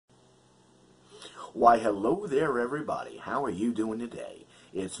Why, hello there, everybody. How are you doing today?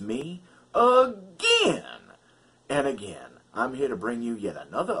 It's me again and again. I'm here to bring you yet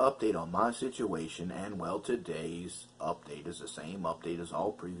another update on my situation, and well, today's update is the same update as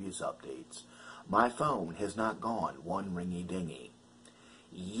all previous updates. My phone has not gone one ringy-dingy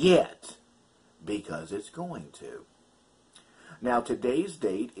yet, because it's going to. Now, today's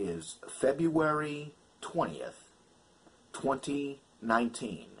date is February 20th,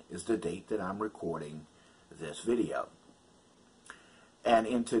 2019 is the date that I'm recording this video. And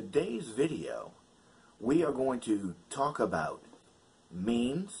in today's video, we are going to talk about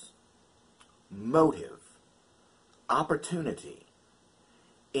means, motive, opportunity,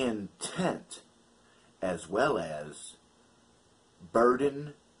 intent, as well as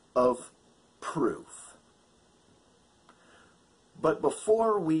burden of proof. But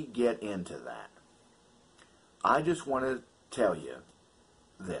before we get into that, I just want to tell you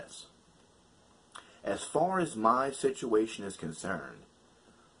this. As far as my situation is concerned,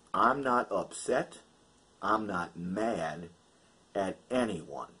 I'm not upset, I'm not mad at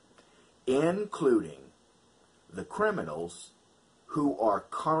anyone, including the criminals who are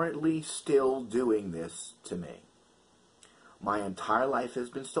currently still doing this to me. My entire life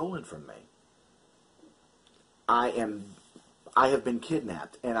has been stolen from me. I have been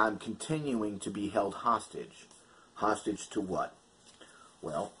kidnapped, and I'm continuing to be held hostage. Hostage to what?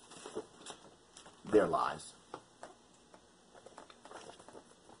 Well, their lies.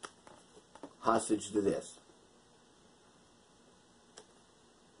 Hostage to this.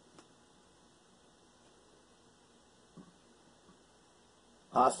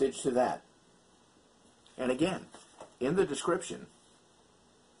 Hostage to that. And again, in the description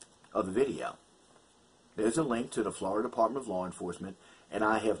of the video, there's a link to the Florida Department of Law Enforcement, and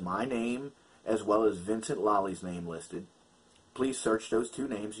I have my name as well as Vincent Lollie's name listed. Please search those two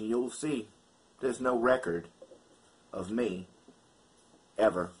names and you'll see there's no record of me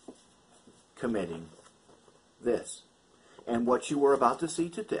ever committing this. And what you are about to see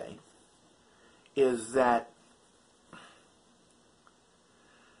today is that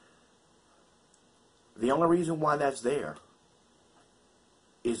the only reason why that's there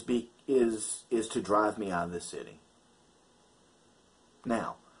is to drive me out of this city.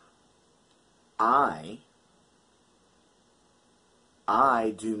 Now,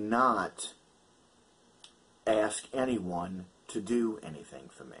 I do not ask anyone to do anything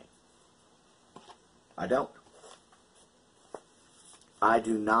for me. I don't. I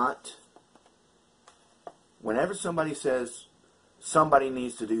do not. Whenever somebody says somebody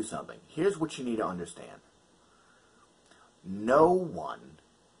needs to do something, here's what you need to understand. No one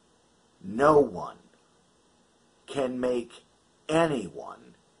can make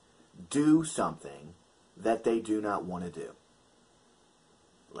anyone do something that they do not want to do.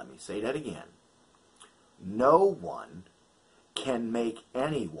 Let me say that again. No one can make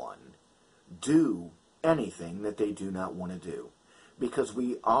anyone do anything that they do not want to do, because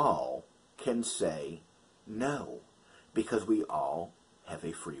we all can say no, because we all have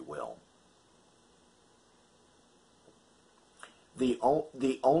a free will. The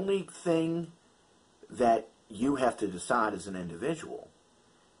only thing that you have to decide as an individual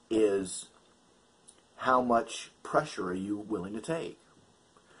is how much pressure are you willing to take.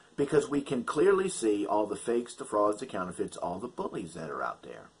 Because we can clearly see all the fakes, the frauds, the counterfeits, all the bullies that are out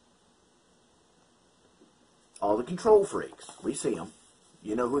there. All the control freaks. We see them.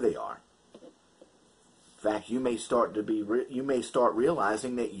 You know who they are. In fact, you may start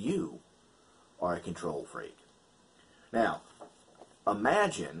realizing that you are a control freak. Now,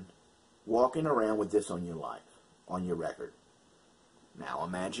 imagine walking around with this on your life, on your record. Now,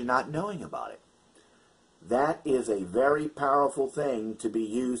 imagine not knowing about it. That is a very powerful thing to be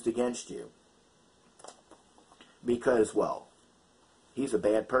used against you. Because, well, he's a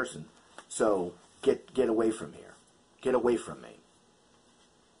bad person, so get away from here. Get away from me.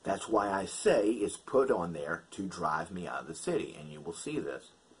 That's why I say it's put on there to drive me out of the city, and you will see this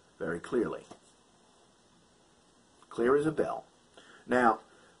very clearly. Clear as a bell. Now,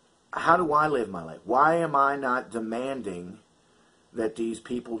 how do I live my life? Why am I not demanding that these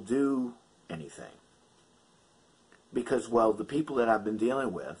people do anything? Because, well, the people that I've been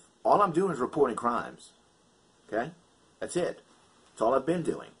dealing with, all I'm doing is reporting crimes. Okay? That's it. That's all I've been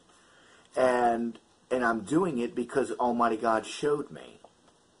doing. And I'm doing it because Almighty God showed me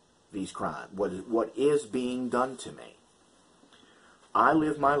these crimes, what is being done to me. I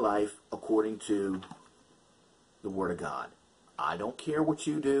live my life according to the Word of God. I don't care what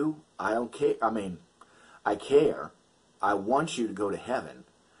you do. I don't care. I mean, I care. I want you to go to heaven.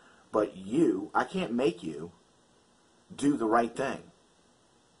 But I can't make you do the right thing.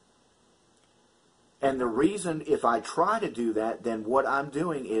 And the reason, if I try to do that, then what I'm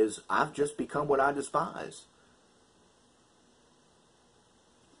doing is I've just become what I despise.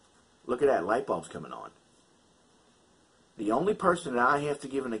 Look at that, light bulb's coming on. The only person that I have to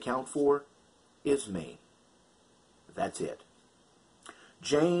give an account for is me. That's it.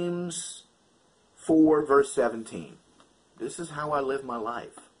 James 4, verse 17. This is how I live my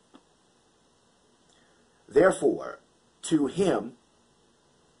life. Therefore, to him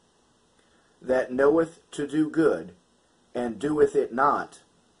that knoweth to do good, and doeth it not,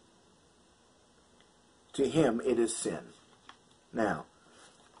 to him it is sin. Now,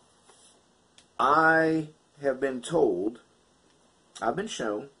 I have been told, I've been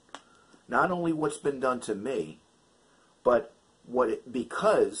shown, not only what's been done to me, but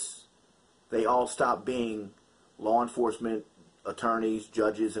because they all stopped being law enforcement, attorneys,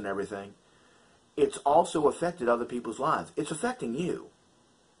 judges, and everything, it's also affected other people's lives. It's affecting you.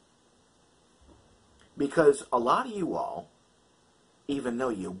 Because a lot of you all, even though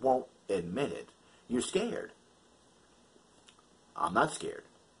you won't admit it, you're scared. I'm not scared.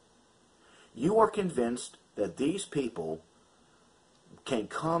 You are convinced that these people can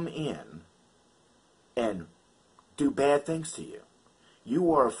come in and do bad things to you.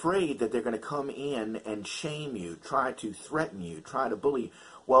 You are afraid that they're going to come in and shame you, try to threaten you, try to bully you.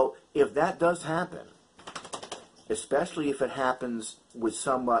 Well, if that does happen, especially if it happens with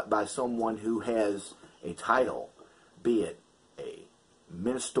by someone who has a title, be it a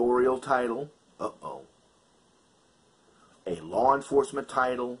ministerial title, a law enforcement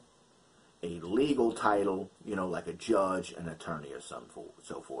title, a legal title, like a judge, an attorney, or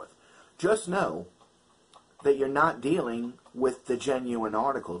so forth. Just know that you're not dealing with the genuine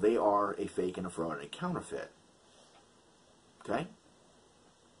article. They are a fake and a fraud and a counterfeit. Okay?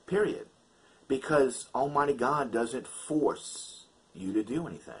 Period. Because Almighty God doesn't force you to do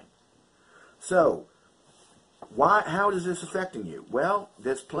anything. So, how is this affecting you? Well,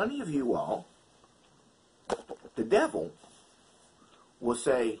 there's plenty of you all. The devil will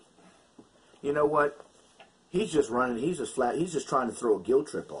say, you know what? He's just running, he's just trying to throw a guilt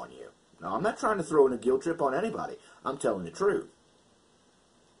trip on you. No, I'm not trying to throw in a guilt trip on anybody. I'm telling the truth.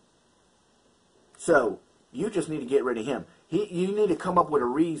 So, you just need to get rid of him. You need to come up with a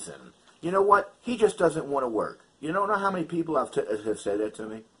reason. You know what? He just doesn't want to work. You don't know how many people have said that to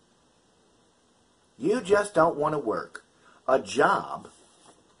me? You just don't want to work. A job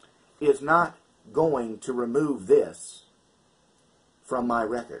is not going to remove this from my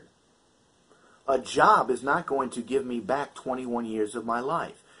record. A job is not going to give me back 21 years of my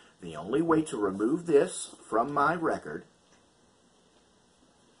life. The only way to remove this from my record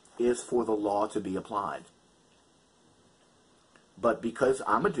is for the law to be applied. But because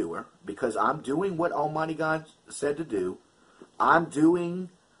I'm a doer, because I'm doing what Almighty God said to do, I'm doing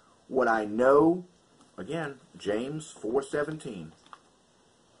what I know. Again, James 4:17.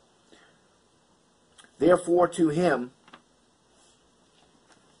 Therefore to him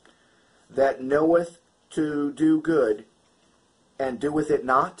that knoweth to do good, and doeth it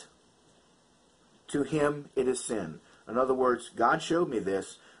not, to him it is sin. In other words, God showed me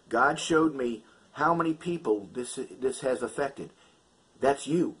this. God showed me how many people this has affected. That's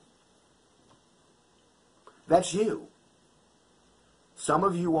you. That's you. Some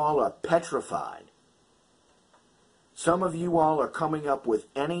of you all are petrified. Some of you all are coming up with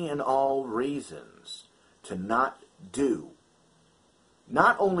any and all reasons to not do.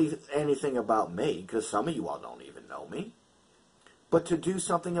 Not only anything about me, because some of you all don't even know me, but to do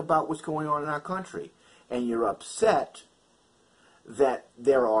something about what's going on in our country. And you're upset that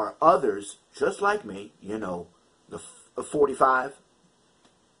there are others, just like me, the 45,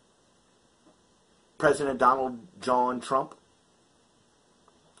 President Donald John Trump,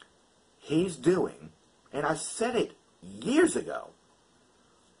 he's doing, and I said it years ago,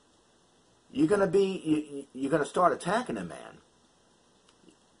 you're going to start attacking a man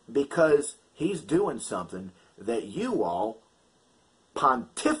because he's doing something that you all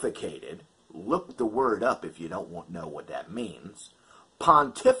pontificated. Look the word up if you don't know what that means.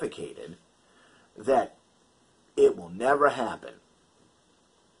 Pontificated that it will never happen.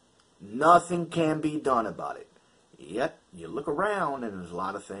 Nothing can be done about it. Yet, you look around and there's a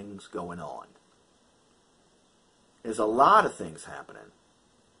lot of things going on. There's a lot of things happening.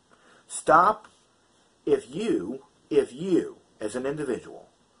 Stop. If you, as an individual,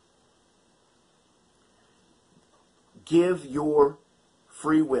 give your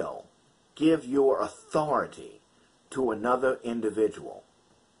free will, give your authority to another individual,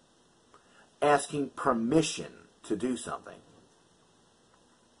 asking permission to do something,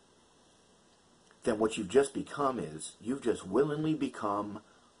 then what you've just become is, you've just willingly become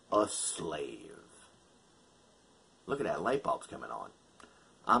a slave. Look at that, light bulb's coming on.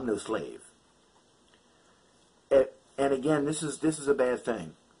 I'm no slave. And again, this is a bad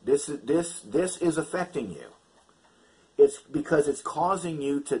thing. This is affecting you. It's because it's causing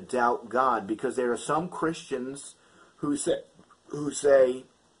you to doubt God, because there are some Christians who say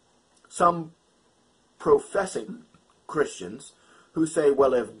some professing Christians who say,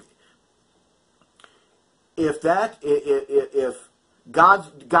 well, if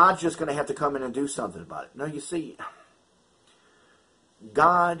God's just going to have to come in and do something about it. No, you see,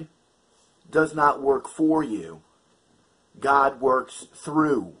 God does not work for you. God works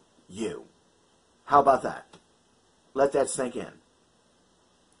through you. How about that? Let that sink in.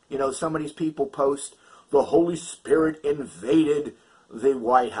 You know, some of these people post, the Holy Spirit invaded the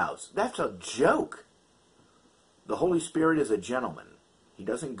White House. That's a joke. The Holy Spirit is a gentleman. He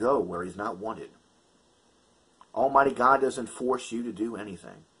doesn't go where he's not wanted. Almighty God doesn't force you to do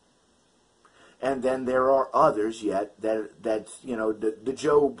anything. And then there are others yet that's you know, the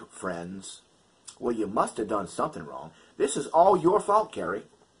Job friends. Well, you must have done something wrong. This is all your fault, Kerry.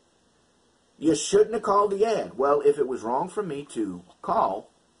 You shouldn't have called the ad. Well, if it was wrong for me to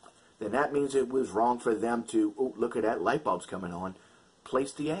call, then that means it was wrong for them to, oh, look at that, light bulb's coming on,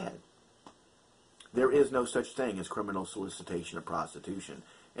 place the ad. There is no such thing as criminal solicitation of prostitution.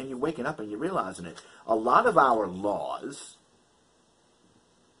 And you're waking up and you're realizing it. A lot of our laws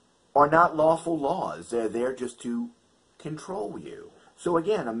are not lawful laws. They're there just to control you. So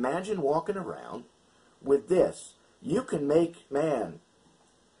again, imagine walking around with this. You can make, man,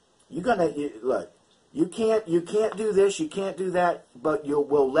 look, you can't do this, you can't do that, but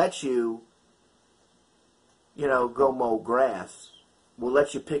we'll let you, you know, go mow grass. We'll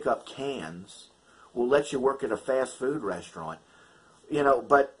let you pick up cans. We'll let you work at a fast food restaurant. You know,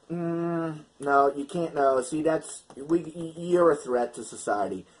 but no, you can't. No, see, you're a threat to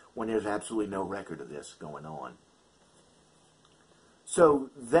society when there's absolutely no record of this going on. So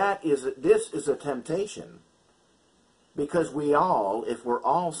this is a temptation, because we all, if we're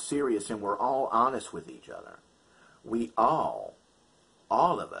all serious and we're all honest with each other, we all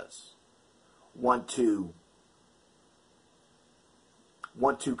of us, want to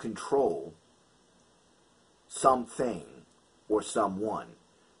control something or someone,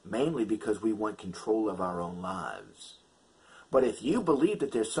 mainly because we want control of our own lives. But if you believe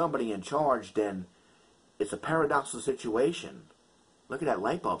that there's somebody in charge, then it's a paradoxical situation. Look at that,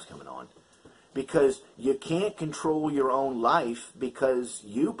 light bulb's coming on. Because you can't control your own life because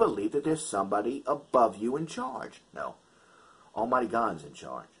you believe that there's somebody above you in charge. No. Almighty God's in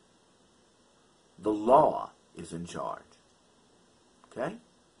charge. The law is in charge. Okay?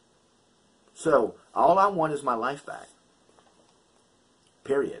 So, all I want is my life back.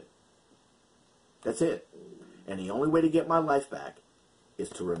 Period. That's it. And the only way to get my life back is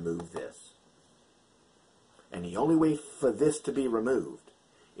to remove this. And the only way for this to be removed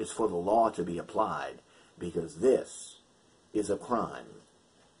is for the law to be applied, because this is a crime.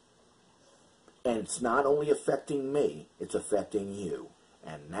 And it's not only affecting me, it's affecting you.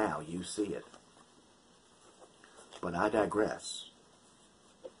 And now you see it. But I digress.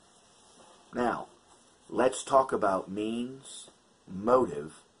 Now, let's talk about means,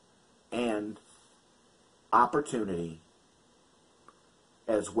 motive, and opportunity,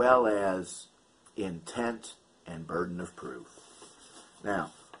 as well as intent and burden of proof.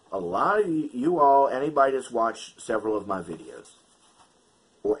 Now, a lot of you all, anybody that's watched several of my videos,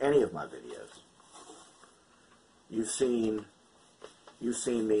 or any of my videos, you've seen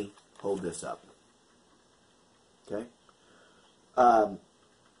me hold this up. Okay?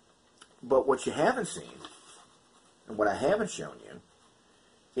 But what you haven't seen, and what I haven't shown you,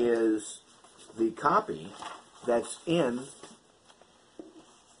 is the copy that's in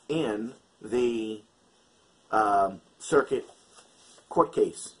the circuit court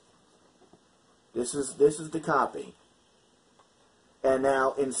case. This is the copy. And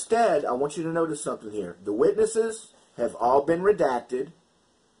now, instead, I want you to notice something here. The witnesses have all been redacted.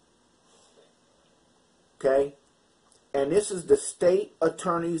 Okay? And this is the state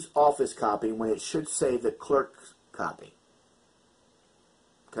attorney's office copy when it should say the clerk's copy.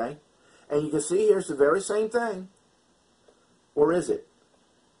 Okay? And you can see here it's the very same thing. Or is it?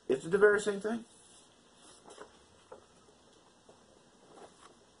 Is it the very same thing?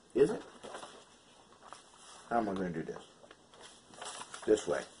 Is it? How am I going to do this? This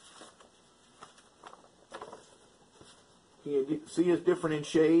way. Can you see it's different in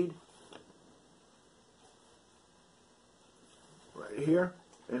shade? Right here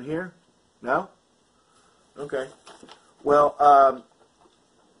and here? No? Okay. Well,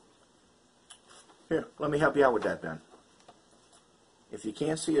 here, let me help you out with that then. If you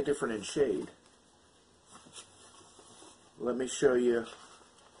can't see a different in shade, let me show you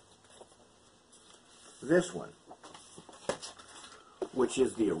this one, which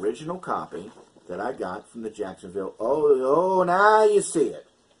is the original copy that I got from the Jacksonville. Oh, now you see it.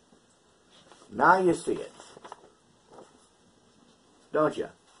 Now you see it. Don't you?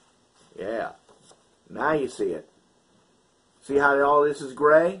 Yeah. Now you see it. See how all this is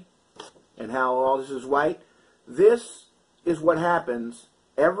gray and how all this is white? This is what happens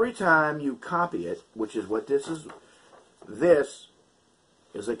every time you copy it, which is what this is. This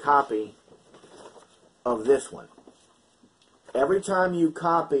is a copy of this one. Every time you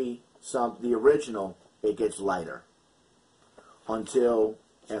copy the original, it gets lighter until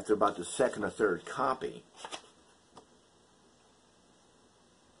after about the second or third copy,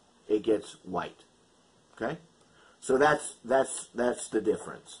 it gets white. Okay, so that's the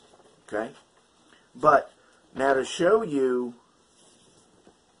difference. Okay, but now to show you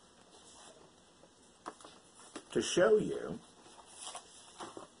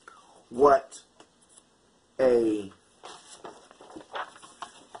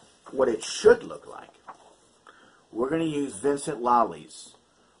what it should look like, we're going to use Vincent Lollie's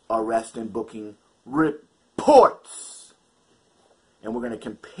arrest and booking reports, and we're going to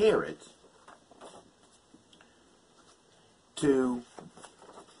compare it to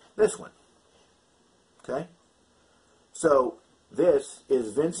this one. Okay? So this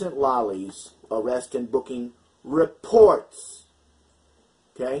is Vincent Lollie's arrest and booking reports.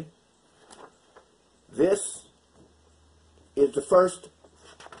 Okay? This is the first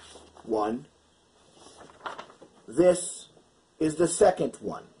one. This is the second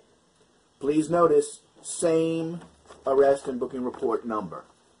one. Please notice, same arrest and booking report number.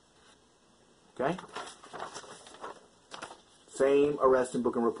 Okay? Same arrest and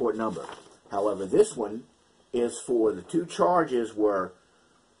booking report number. However, this one is for the two charges were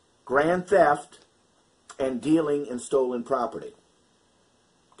grand theft and dealing in stolen property.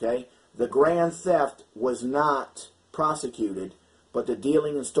 Okay? The grand theft was not prosecuted, but the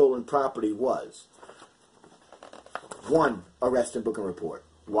dealing in stolen property was. One arrest and booking report.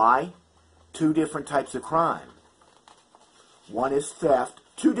 Why? Two different types of crime. One is theft.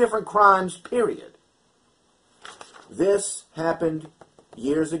 Two different crimes, period. This happened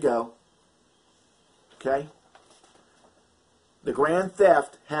years ago. Okay? The grand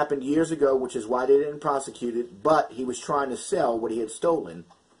theft happened years ago, which is why they didn't prosecute it, but he was trying to sell what he had stolen,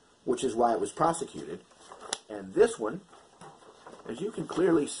 which is why it was prosecuted. And this one, as you can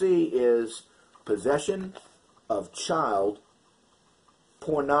clearly see, is possession of child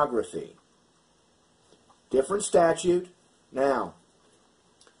pornography. Different statute. Now,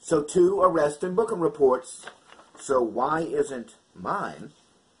 so two arrest and booking reports. So why isn't mine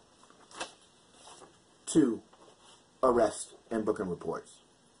two arrest and booking reports?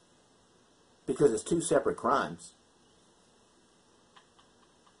 Because it's two separate crimes.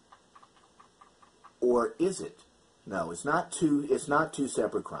 Or is it? No, it's not two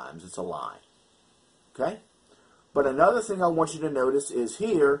separate crimes. It's a lie. Okay? But another thing I want you to notice is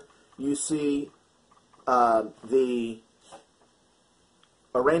here you see the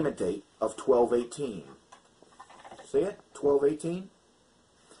arraignment date of 12/18. See it? 12/18.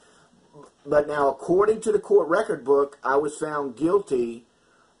 But now, according to the court record book, I was found guilty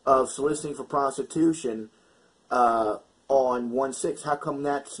of soliciting for prostitution on 1/6. How come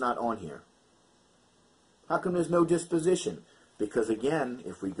that's not on here? How come there's no disposition? Because again,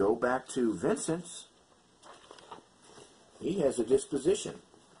 if we go back to Vincent's, he has a disposition.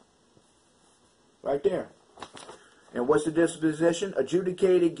 Right there. And what's the disposition?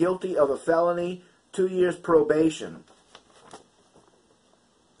 Adjudicated guilty of a felony, 2 years probation.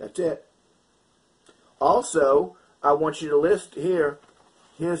 That's it. Also, I want you to list here,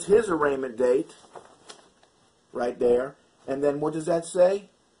 here's his arraignment date, right there. And then what does that say?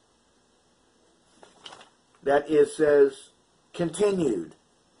 That says continued.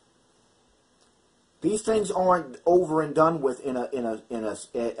 These things aren't over and done with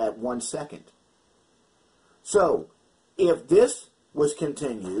at 1 second. So, if this was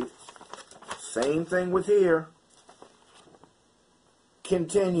continued, same thing with here.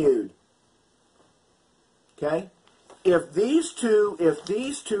 Continued. Okay? If these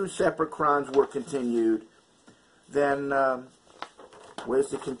two separate crimes were continued, then where's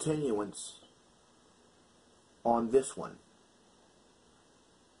the continuance on this one?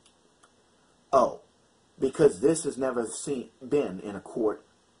 Oh, because this has never been in a court.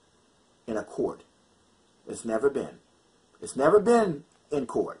 It's never been. It's never been in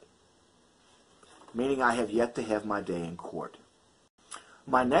court. Meaning I have yet to have my day in court.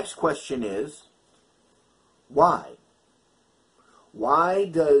 My next question is, why? Why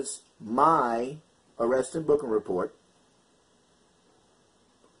does my arrest and booking report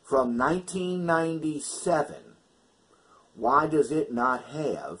from 1997, why does it not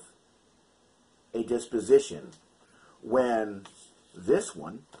have a disposition when this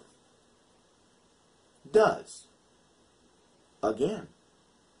one does? Again,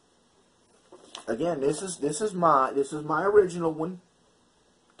 this is my original one.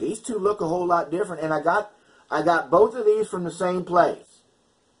 These two look a whole lot different, and I got both of these from the same place.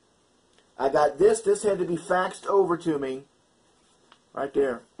 I got this. This had to be faxed over to me, right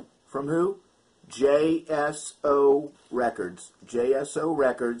there. From who? JSO Records. JSO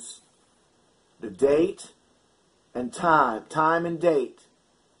Records. The date and time and date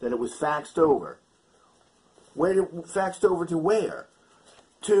that it was faxed over. Where did it faxed over to? Where?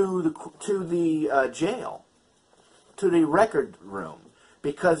 To the jail, to the record room,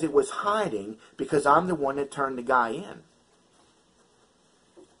 because it was hiding. Because I'm the one that turned the guy in.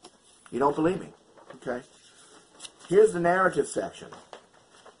 You don't believe me? Okay. Here's the narrative section.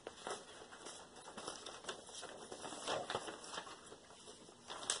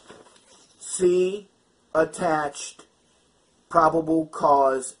 See attached probable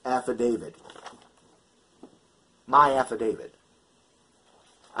cause affidavit. My affidavit.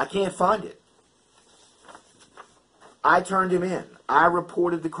 I can't find it. I turned him in. I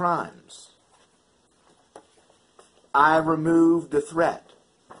reported the crimes. I removed the threat.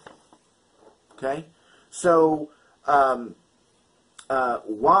 Okay? So,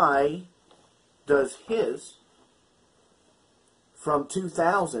 why does his from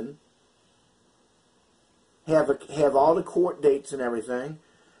 2000 have all the court dates and everything?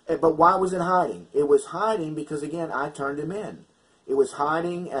 But why was it hiding? It was hiding because, again, I turned him in. It was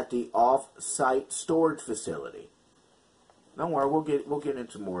hiding at the off-site storage facility. Don't worry, we'll get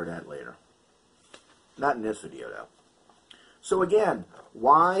into more of that later. Not in this video, though. So again,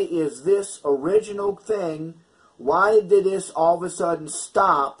 why is this original thing, why did this all of a sudden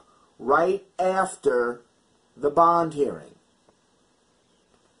stop right after the bond hearing?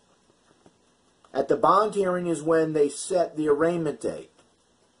 At the bond hearing is when they set the arraignment date.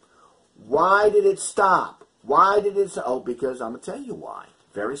 Why did it stop? Why did it stop? Oh, because I'm going to tell you why.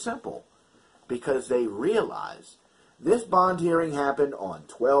 Very simple. Because they realized this bond hearing happened on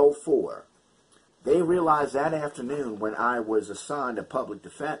 12/4. They realized that afternoon when I was assigned a public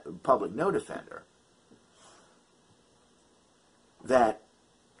no defender that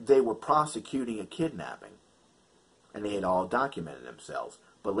they were prosecuting a kidnapping, and they had all documented themselves.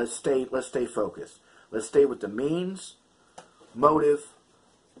 But let's stay focused. Let's stay with the means, motive,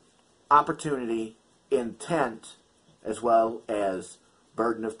 opportunity, intent, as well as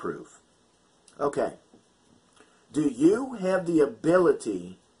burden of proof. Okay. Do you have the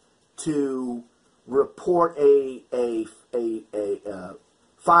ability to report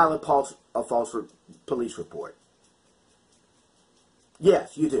file a false police report?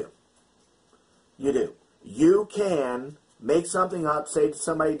 Yes, you do. You do. You can make something up, say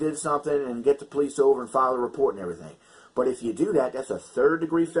somebody did something, and get the police over and file a report and everything. But if you do that, that's a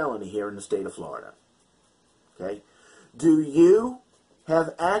third-degree felony here in the state of Florida. Okay? Do you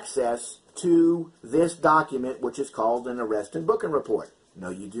have access to this document, which is called an arrest and booking report? No,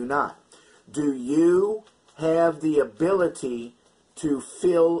 you do not. Do you have the ability to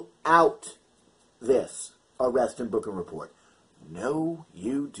fill out this arrest and booking report? No,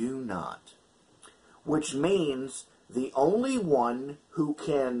 you do not. Which means the only one who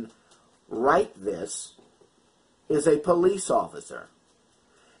can write this is a police officer.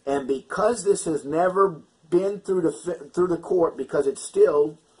 And because this has never been through the court, because it's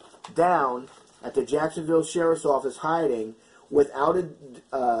still down at the Jacksonville Sheriff's Office hiding without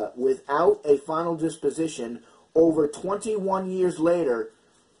a final disposition over 21 years later,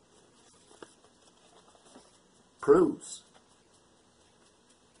 proves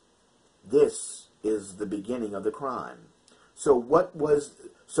this is the beginning of the crime. So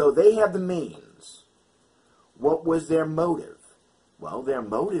they have the means. What was their motive? Well, their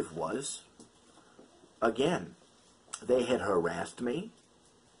motive was, again, they had harassed me,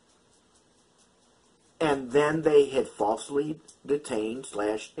 and then they had falsely detained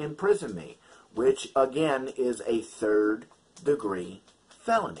 / imprisoned me, which, again, is a third-degree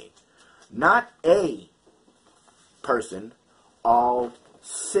felony. Not a person, all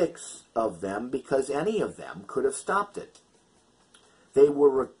 6 of them, because any of them could have stopped it. They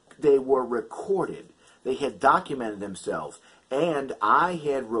were recorded. They had documented themselves. And I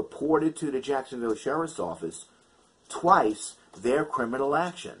had reported to the Jacksonville Sheriff's Office twice their criminal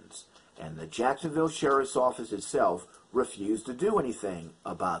actions. And the Jacksonville Sheriff's Office itself refused to do anything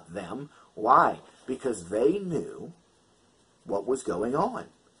about them. Why? Because they knew what was going on.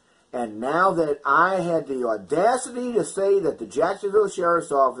 And now that I had the audacity to say that the Jacksonville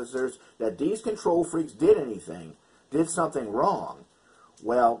sheriff's officers, that these control freaks did something wrong,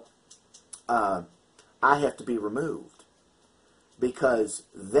 well, I have to be removed because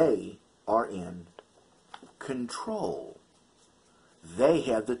they are in control. They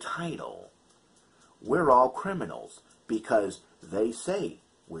have the title. We're all criminals because they say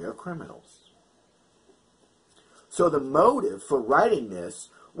we're criminals. So the motive for writing this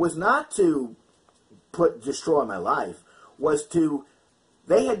was not to destroy my life,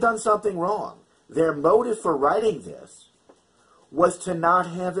 they had done something wrong. Their motive for writing this was to not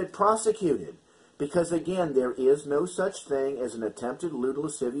have it prosecuted. Because again, there is no such thing as an attempted lewd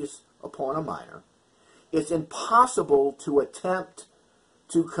lascivious upon a minor. It's impossible to attempt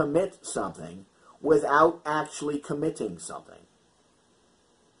to commit something without actually committing something.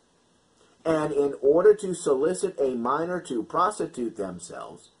 And in order to solicit a minor to prostitute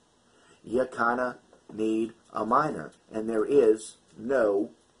themselves, you kind of need a minor. And there is no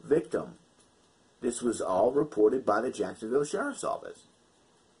victim. This was all reported by the Jacksonville Sheriff's Office.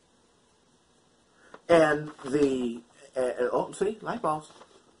 And light bulbs.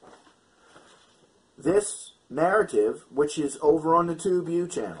 This narrative, which is over on the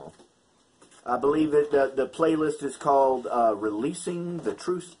TubeU channel, I believe that the playlist is called Releasing the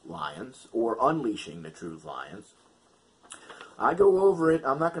Truth Lions, or Unleashing the Truth Lions. I go over it.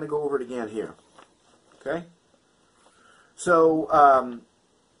 I'm not going to go over it again here. Okay? So,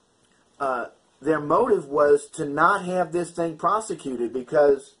 their motive was to not have this thing prosecuted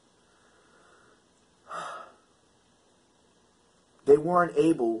because they weren't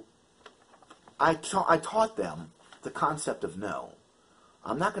able. I taught them the concept of no.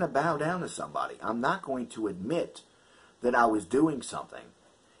 I'm not going to bow down to somebody. I'm not going to admit that I was doing something,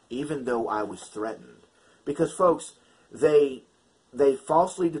 even though I was threatened. Because, folks, they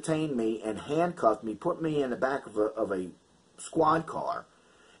falsely detained me and handcuffed me, put me in the back of a squad car,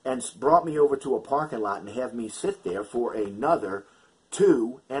 and brought me over to a parking lot and have me sit there for another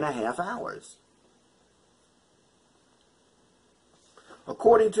 2.5 hours.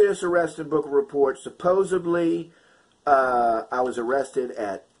 According to this arrest and book report, supposedly I was arrested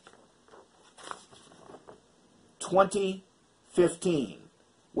at 2015,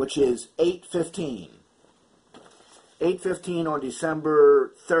 which is 8/15. 8/15 on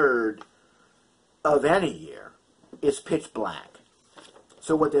December 3rd of any year is pitch black.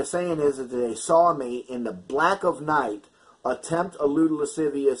 So what they're saying is that they saw me in the black of night attempt a lewd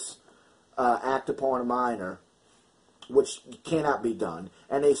lascivious act upon a minor, which cannot be done.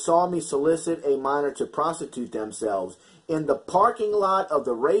 And they saw me solicit a minor to prostitute themselves in the parking lot of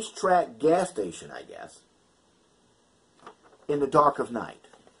the racetrack gas station, I guess, in the dark of night.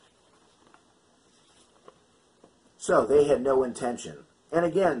 So they had no intention. And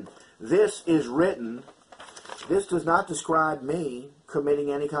again, this is written, this does not describe me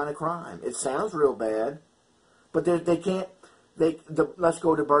committing any kind of crime. It sounds real bad, but they can't, let's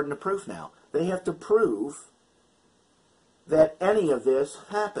go to burden of proof now. They have to prove that any of this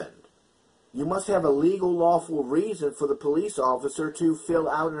happened. You must have a legal, lawful reason for the police officer to fill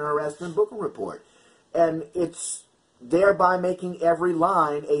out an arrest and booking report. And it's thereby making every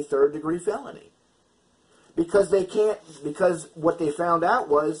line a third-degree felony. Because they can't, because what they found out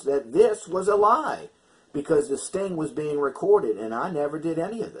was that this was a lie. Because the sting was being recorded, and I never did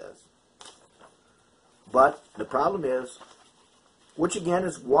any of this. But the problem is, which again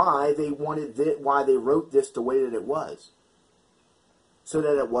is why they wanted why they wrote this the way that it was. So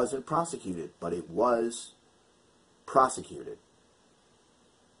that it wasn't prosecuted, but it was prosecuted.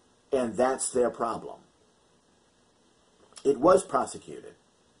 And that's their problem. It was prosecuted.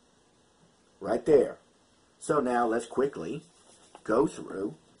 Right there. So now let's quickly go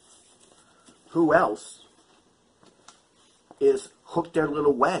through who else is hooked their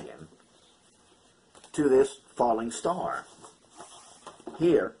little wagon to this falling star.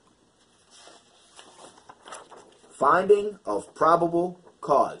 Here, finding of probable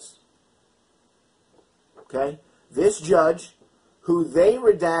cause. Okay? This judge, who they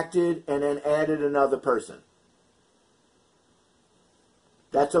redacted and then added another person.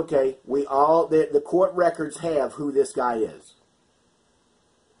 That's okay. The court records have who this guy is.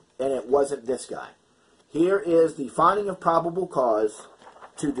 And it wasn't this guy. Here is the finding of probable cause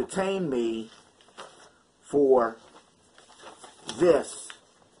to detain me for this.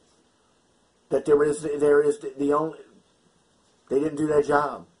 That there is the only, they didn't do their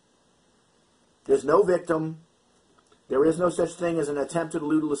job. There's no victim. There is no such thing as an attempted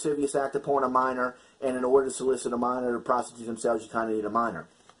lewd lascivious act upon a minor, and in order to solicit a minor to prostitute themselves, you kind of need a minor.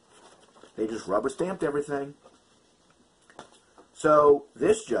 They just rubber stamped everything. So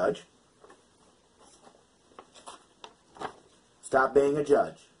this judge stopped being a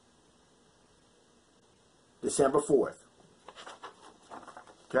judge December 4th.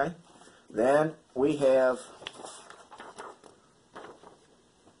 Okay? Then we have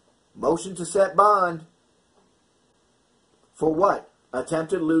motion to set bond for what?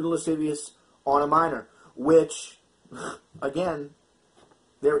 Attempted lewd and lascivious on a minor, which, again,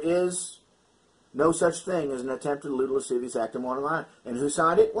 there is no such thing as an attempted lewd and lascivious act on a minor. And who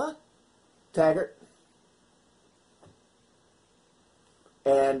signed it? What? Taggart.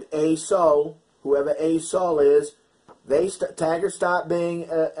 And A. Sull, whoever A. Sull is, Taggart stopped being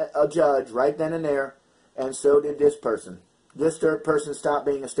a judge right then and there, and so did this person. This third person stopped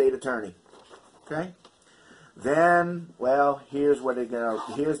being a state attorney. Okay? Then, well, here's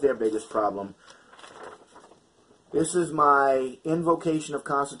their biggest problem. This is my invocation of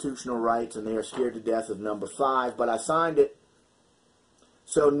constitutional rights, and they are scared to death of number 5, but I signed it.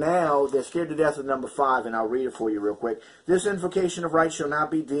 So now they're scared to death of number 5, and I'll read it for you real quick. This invocation of rights shall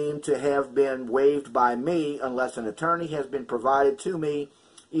not be deemed to have been waived by me unless an attorney has been provided to me,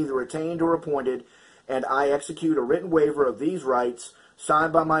 either retained or appointed, and I execute a written waiver of these rights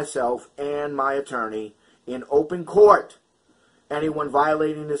signed by myself and my attorney in open court. Anyone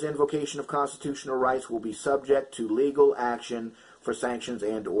violating this invocation of constitutional rights will be subject to legal action for sanctions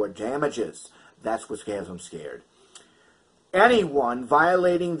and or damages. That's what has them scared. Anyone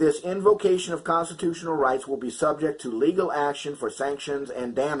violating this invocation of constitutional rights will be subject to legal action for sanctions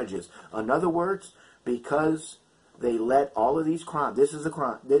and damages. In other words, because they let all of these crimes, this is a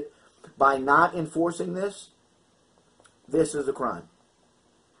crime. By not enforcing this, this is a crime.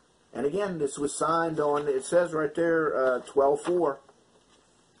 And again, this was signed on, it says right there, 12/4,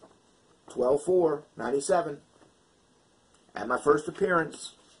 97, at my first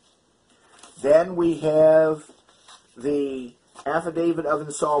appearance. Then we have the affidavit of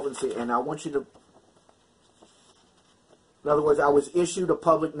insolvency, and I want you to, in other words, I was issued a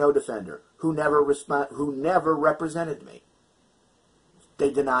public no defender who never represented me.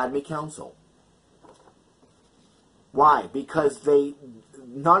 They denied me counsel. Why? Because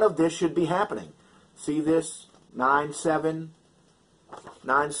none of this should be happening. See this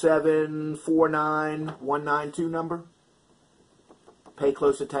 9749192 number? Pay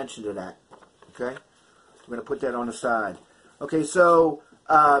close attention to that. Okay? I'm going to put that on the side. Okay, so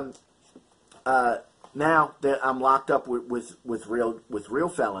now that I'm locked up with real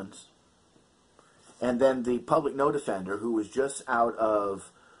felons, and then the public no defender who was just right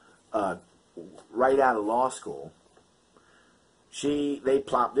out of law school, they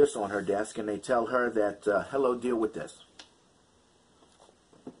plop this on her desk and they tell her that, hello, deal with this.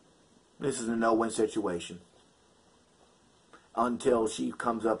 This is a no-win situation. Until she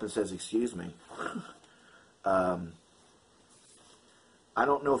comes up and says, excuse me. I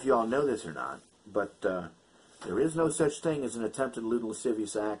don't know if you all know this or not, but there is no such thing as an attempted lewd and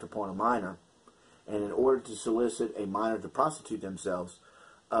lascivious act upon a minor. And in order to solicit a minor to prostitute themselves,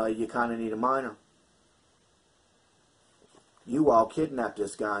 you kind of need a minor. You all kidnapped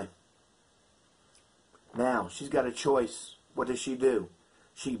this guy. Now, she's got a choice. What does she do?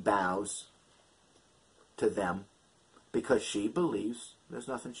 She bows to them because she believes there's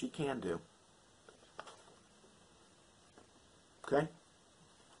nothing she can do. Okay?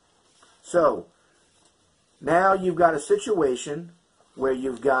 So, now you've got a situation where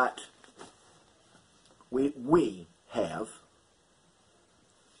you've got, we have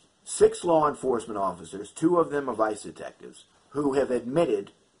 6 law enforcement officers, 2 of them are vice detectives, who have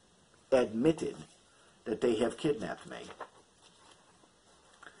admitted that they have kidnapped me.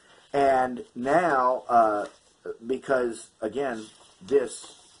 And now, because, again,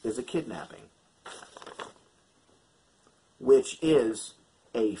 this is a kidnapping, which is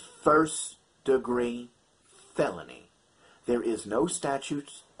a first-degree felony. There is no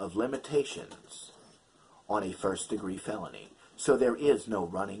statute of limitations on a first-degree felony. So there is no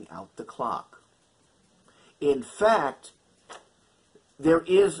running out the clock. In fact, there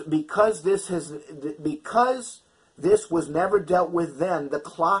is, because this was never dealt with then, the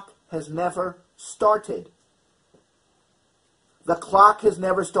clock has never started. The clock has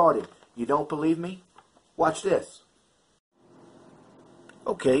never started. You don't believe me? Watch this.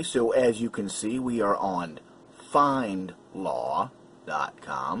 Okay, so as you can see, we are on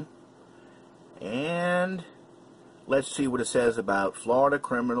findlaw.com. And let's see what it says about Florida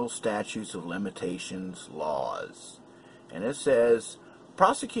Criminal Statutes of Limitations Laws. And it says,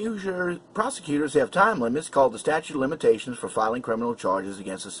 prosecutors have time limits called the statute of limitations for filing criminal charges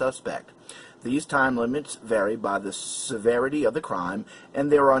against a suspect. These time limits vary by the severity of the crime,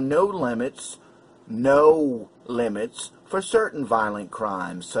 and there are no limits for certain violent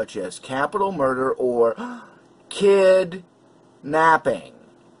crimes such as capital murder or kidnapping.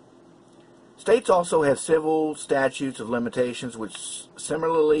 States also have civil statutes of limitations which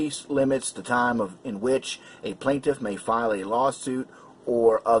similarly limits the time in which a plaintiff may file a lawsuit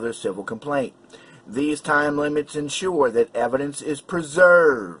or other civil complaint. These time limits ensure that evidence is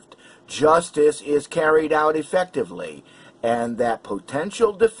preserved, justice is carried out effectively, and that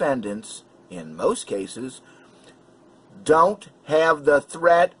potential defendants, in most cases, don't have the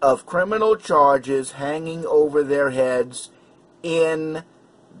threat of criminal charges hanging over their heads indefinitely.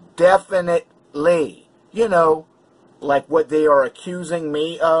 You know, like what they are accusing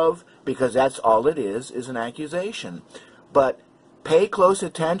me of, because that's all it is an accusation. But pay close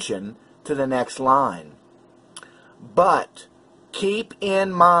attention to the next line. But keep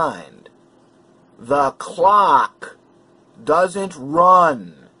in mind, the clock doesn't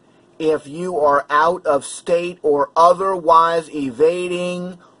run if you are out of state or otherwise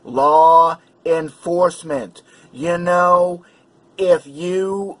evading law enforcement. You know, if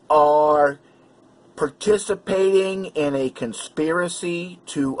you are participating in a conspiracy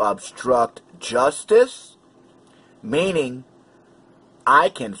to obstruct justice, meaning I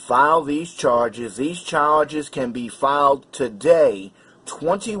can file these charges can be filed today,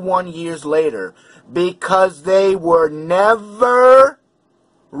 21 years later, because they were never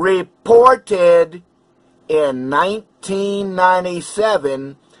reported in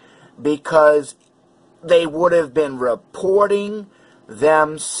 1997, because they would have been reporting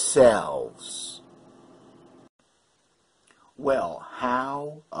themselves. Well,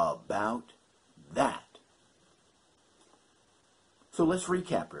 how about that? So let's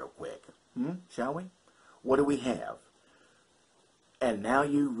recap real quick, shall we? What do we have? And now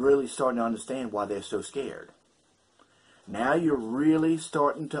you're really starting to understand why they're so scared. Now you're really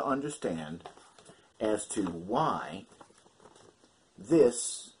starting to understand as to why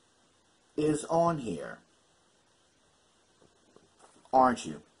this is on here, aren't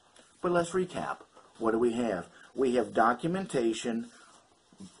you? But let's recap. What do we have? We have documentation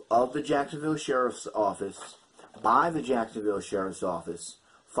of the Jacksonville Sheriff's Office, by the Jacksonville Sheriff's Office,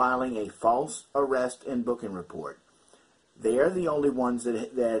 filing a false arrest and booking report. They're the only ones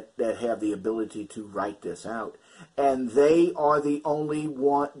that have the ability to write this out. And they are the only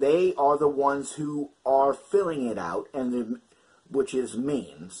one, they are the ones who are filling it out, which is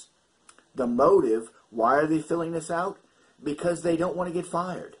means. The motive, why are they filling this out? Because they don't want to get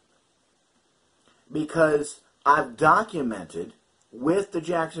fired. Because I've documented with the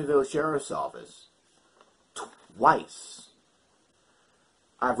Jacksonville Sheriff's Office twice.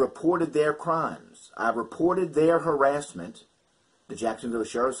 I've reported their crimes. I've reported their harassment. The Jacksonville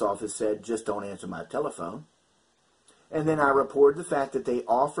Sheriff's Office said, just don't answer my telephone. And then I reported the fact that they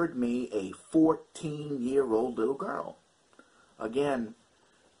offered me a 14-year-old little girl. Again,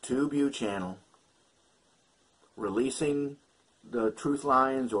 TubeU channel, releasing the Truth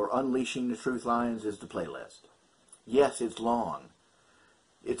Lions or unleashing the Truth Lions is the playlist. Yes, it's long.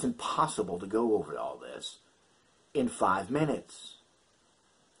 It's impossible to go over all this in 5 minutes.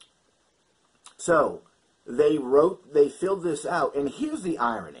 So, they filled this out, and here's the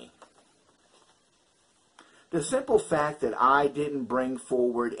irony. The simple fact that I didn't bring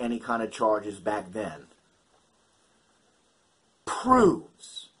forward any kind of charges back then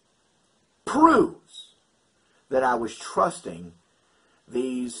proves that I was trusting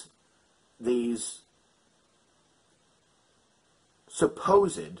these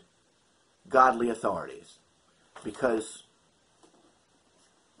supposed godly authorities, because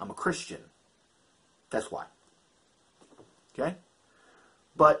I'm a Christian. That's why. Okay?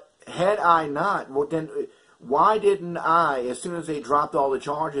 But had I not, well then, why didn't I, as soon as they dropped all the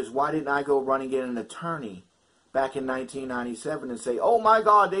charges, why didn't I go run and get an attorney back in 1997 and say, oh my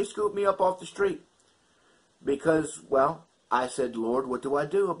God, they scooped me up off the street? Because, well, I said, Lord, what do I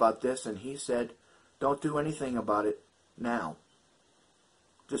do about this? And he said, don't do anything about it now.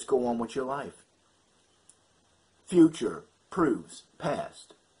 Just go on with your life. Future proves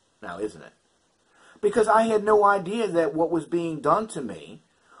past. Now, isn't it? Because I had no idea that what was being done to me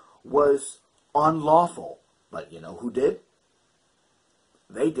was unlawful. But you know who did?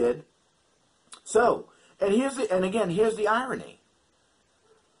 They did. So, and again, here's the irony.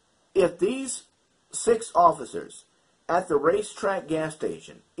 If these 6 officers at the racetrack gas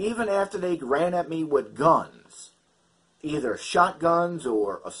station, even after they ran at me with guns, either shotguns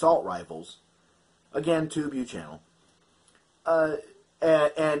or assault rifles, again, TubeU channel,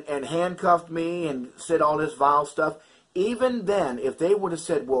 and handcuffed me and said all this vile stuff, even then, if they would have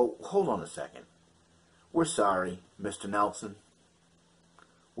said, well, hold on a second, we're sorry, Mr. Nelson,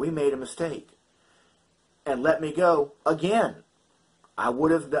 we made a mistake. and let me go again, I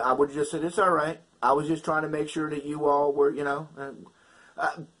would have just said, it's all right. I was just trying to make sure that you all were,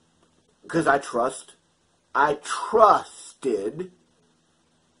 because I trusted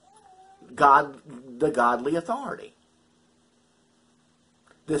God, the godly authority.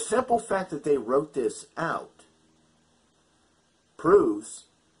 The simple fact that they wrote this out proves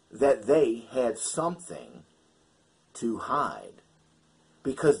that they had something to hide,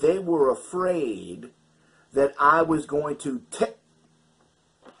 because they were afraid that I was going to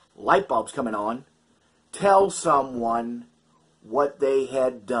light bulbs coming on, tell someone what they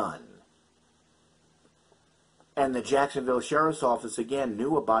had done. And the Jacksonville Sheriff's Office, again,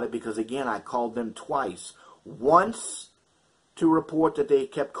 knew about it because, again, I called them twice. Once to report that they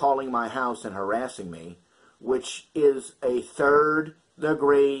kept calling my house and harassing me, which is a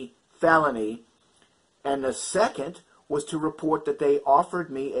third-degree felony. And the second was to report that they offered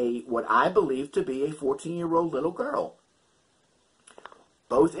me what I believe to be a 14-year-old little girl.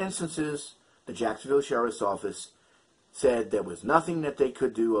 Both instances, the Jacksonville Sheriff's Office said there was nothing that they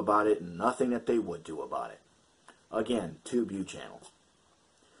could do about it and nothing that they would do about it. Again, 2 view channels.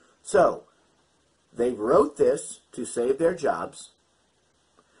 So, they wrote this to save their jobs.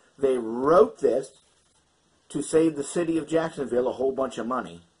 They wrote this to save the city of Jacksonville a whole bunch of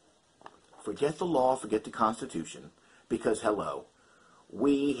money. Forget the law, forget the Constitution, because, hello,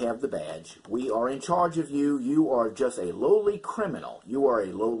 we have the badge. We are in charge of you. You are just a lowly criminal. You are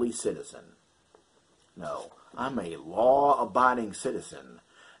a lowly citizen. No, I'm a law-abiding citizen,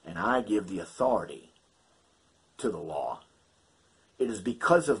 and I give the authority to the law. It is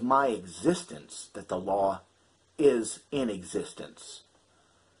because of my existence that the law is in existence.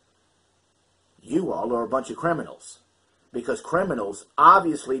 You all are a bunch of criminals, because criminals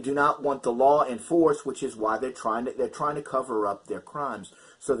obviously do not want the law enforced, which is why they're trying to cover up their crimes.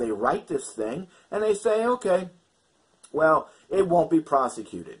 So they write this thing and they say, okay, well, it won't be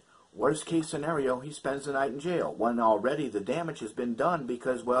prosecuted. Worst case scenario, he spends the night in jail, when already the damage has been done,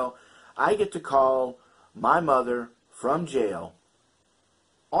 because, well, I get to call my mother from jail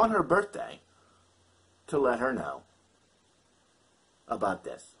on her birthday to let her know about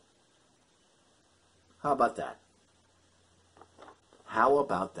this. How about that? How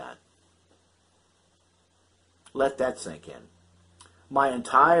about that? Let that sink in.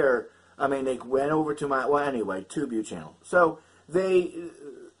 They went over to my, 2 view channel. So they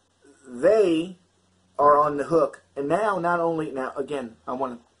are on the hook. And now, again,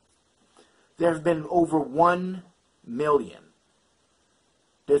 there have been over 1 million.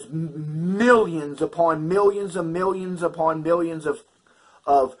 There's millions upon millions of millions upon millions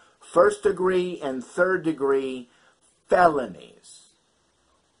of first degree and third degree felonies.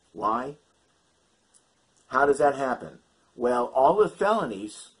 Why? How does that happen? Well, all the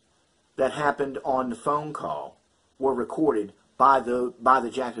felonies that happened on the phone call were recorded by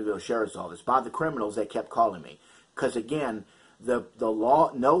the Jacksonville Sheriff's Office, by the criminals that kept calling me. Because again, no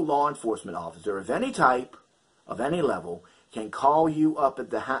law enforcement officer of any type, of any level, can call you up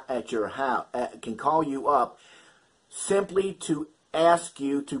at your house, can call you up simply to ask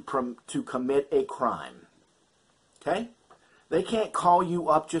you to commit a crime. Okay? They can't call you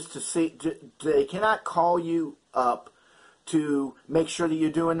up just to see. They cannot call you up to make sure that you're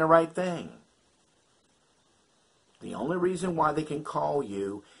doing the right thing. The only reason why they can call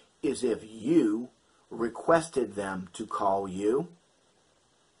you is if you requested them to call you,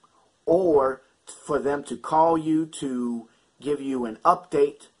 or for them to call you to give you an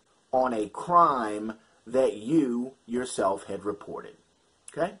update on a crime that you yourself had reported.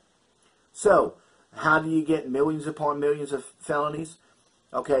 Okay? So, how do you get millions upon millions of felonies?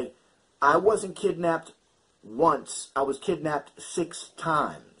 Okay, I wasn't kidnapped once. I was kidnapped 6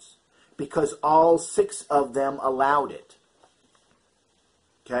 times, because all 6 of them allowed it.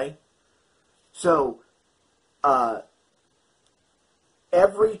 Okay? So,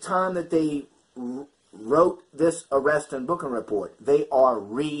 every time that they wrote this arrest and booking report, they are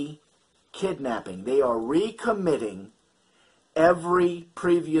re-kidnapping. They are recommitting every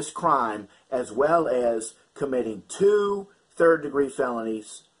previous crime, as well as committing 2 third-degree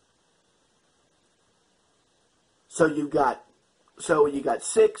felonies. So you got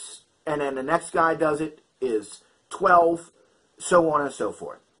 6, and then the next guy does it is 12, so on and so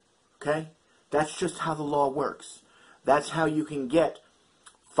forth. Okay? That's just how the law works. That's how you can get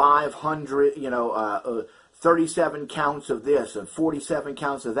 500, 37 counts of this and 47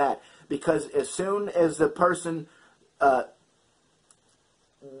 counts of that. Because as soon as the person,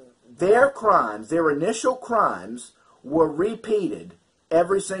 their crimes, their initial crimes were repeated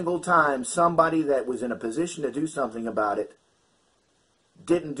every single time somebody that was in a position to do something about it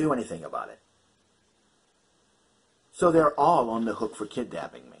didn't do anything about it. So they're all on the hook for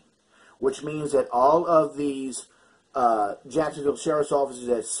kidnapping me, which means that all of these Jacksonville Sheriff's officers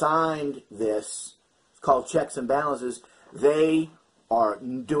that signed this, it's called checks and balances, they are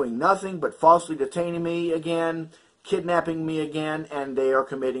doing nothing but falsely detaining me again, kidnapping me again, and they are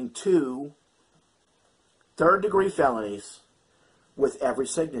committing 2 third-degree felonies with every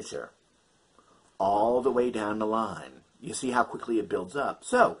signature, all the way down the line. You see how quickly it builds up.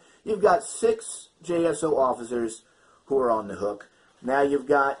 So, you've got 6 JSO officers who are on the hook. Now you've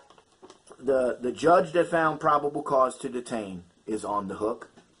got the judge that found probable cause to detain is on the hook.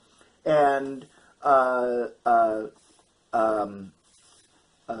 And Taggart's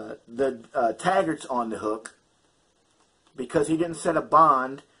on the hook because he didn't set a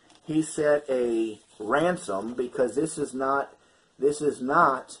bond. He set a ransom because this is not,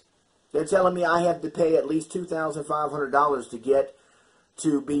 they're telling me I have to pay at least $2,500 to get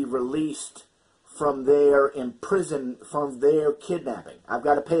to be released from their from their kidnapping. I've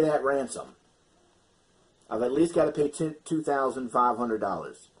got to pay that ransom. I've at least got to pay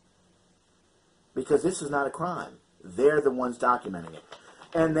 $2,500 because this is not a crime. They're the ones documenting it.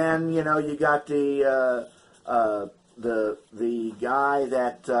 And then, you know, you got the guy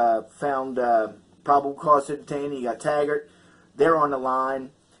that found probable cause to detain. You got Taggart. They're on the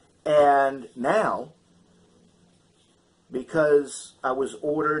line. And now, because I was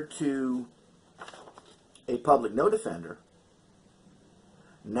ordered to a public no defender,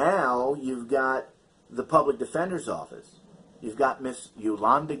 now you've got the public defender's office. You've got Miss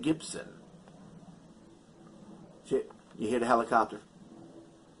Yolanda Gibson. You hear the helicopter?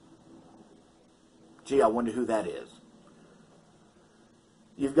 Gee, I wonder who that is.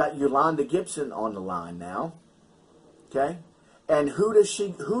 You've got Yolanda Gibson on the line now. Okay? And who does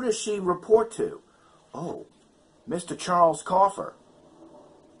she report to? Oh, Mr. Charles Coffer.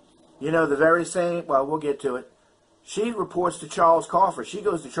 You know, the very same, well, we'll get to it. She reports to Charles Coffer. She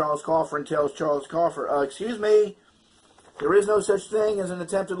goes to Charles Coffer and tells Charles Coffer, excuse me, there is no such thing as an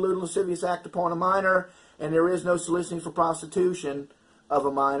attempted lewd and lascivious act upon a minor, and there is no soliciting for prostitution of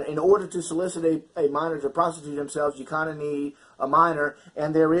a minor. In order to solicit a minor to prostitute themselves, you kind of need a minor,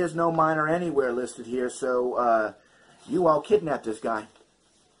 and there is no minor anywhere listed here, so you all kidnapped this guy.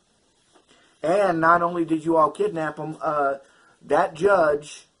 And not only did you all kidnap him, that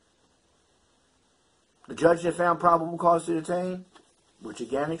judge, the judge that found probable cause to detain, which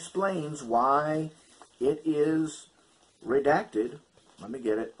again explains why it is redacted. Let me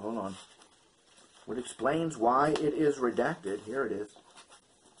get it. Hold on. It explains why it is redacted. Here it is.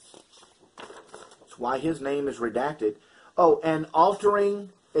 It's why his name is redacted. Oh, and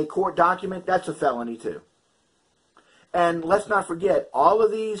altering a court document, that's a felony too. And let's not forget, all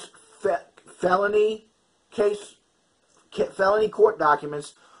of these felony court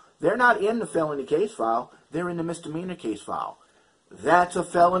documents, they're not in the felony case file. They're in the misdemeanor case file. That's a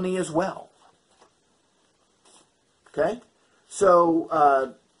felony as well. Okay?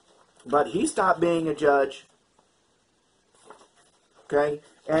 So, but he stopped being a judge. Okay?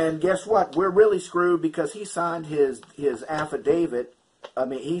 And guess what? We're really screwed because he signed his affidavit. I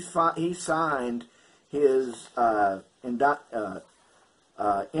mean, he signed his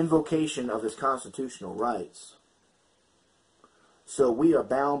invocation of his constitutional rights. So we are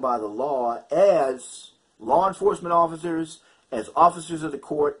bound by the law as law enforcement officers, as officers of the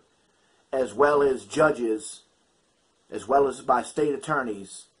court, as well as judges, as well as by state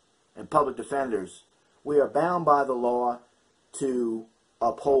attorneys and public defenders. We are bound by the law to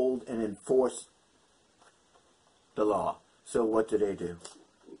uphold and enforce the law. So what do?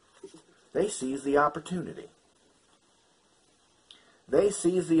 They seize the opportunity. They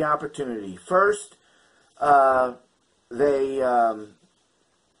seize the opportunity. First, they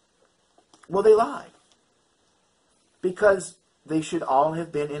lie. Because they should all have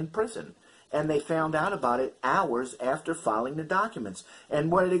been in prison. And they found out about it hours after filing the documents.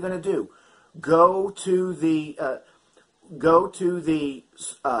 And what are they going to do? Go to the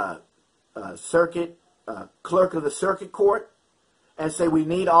circuit clerk of the circuit court and say we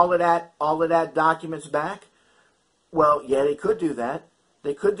need all of that documents back? Well, yeah, they could do that.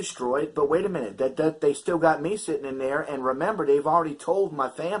 They could destroy it, but wait a minute. They still got me sitting in there, and remember, they've already told my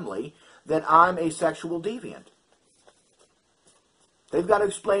family that I'm a sexual deviant. They've got to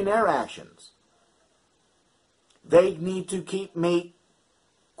explain their actions. They need to keep me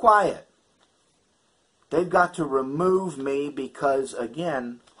quiet. They've got to remove me because,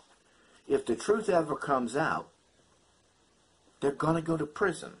 again, if the truth ever comes out, they're going to go to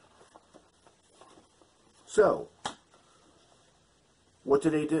prison. So, what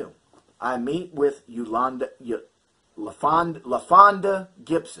do? I meet with LaFonda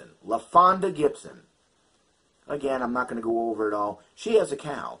Gibson. LaFonda Gibson. Again, I'm not going to go over it all. She has a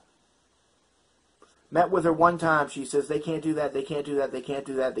cow. Met with her one time. She says, they can't do that, they can't do that, they can't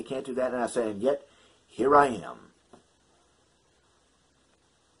do that, they can't do that. And I said, and yet, here I am.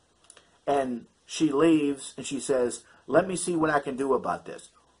 And she leaves, and she says, let me see what I can do about this.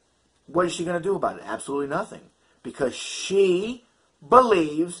 What is she going to do about it? Absolutely nothing. Because she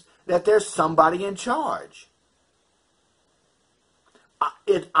believes that there's somebody in charge.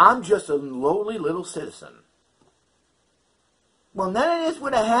 I'm just a lowly little citizen. Well, none of this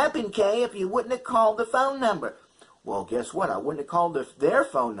would have happened, Kay, if you wouldn't have called the phone number. Well, guess what? I wouldn't have called their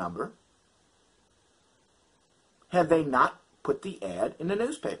phone number had they not put the ad in the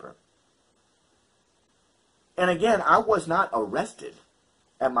newspaper. And again, I was not arrested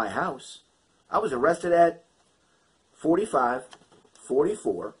at my house. I was arrested at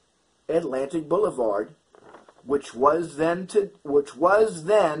 4544 Atlantic Boulevard, which was then,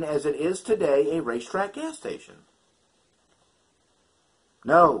 as it is today, a racetrack gas station.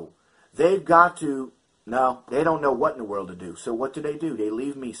 No, they've got to, no, they don't know what in the world to do. So what do? They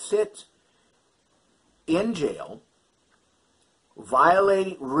leave me sit in jail,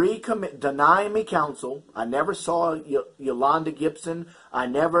 violating, denying me counsel. I never saw Yolanda Gibson. I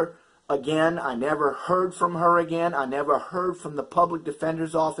never heard from her again. I never heard from the public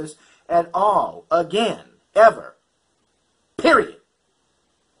defender's office at all again, ever. Period.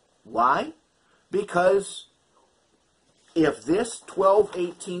 Why? Because if this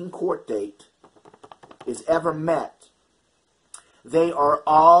 12/18 court date is ever met, they are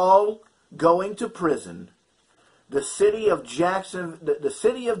all going to prison. The city of Jacksonville,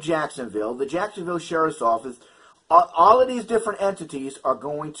 the Jacksonville Sheriff's Office, all of these different entities are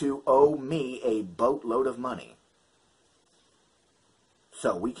going to owe me a boatload of money.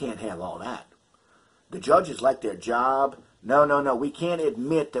 So we can't have all that. The judges like their job. No. We can't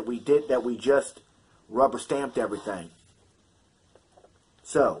admit that we just rubber stamped everything.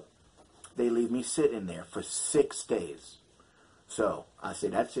 So they leave me sitting there for 6 days. So I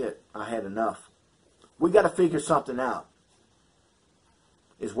said, that's it. I had enough. We got to figure something out,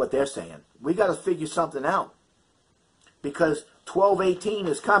 is what they're saying. We got to figure something out. Because 12/18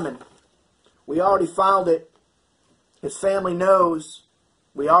 is coming. We already filed it. His family knows.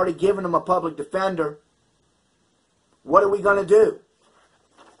 We already given him a public defender. What are we going to do?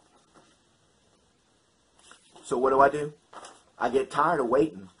 So what do? I get tired of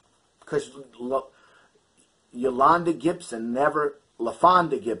waiting. Because LaFonda Gibson never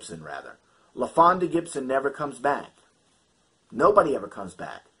comes back. Nobody ever comes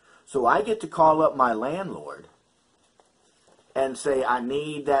back. So I get to call up my landlord and say, I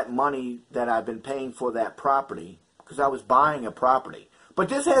need that money that I've been paying for that property, because I was buying a property. But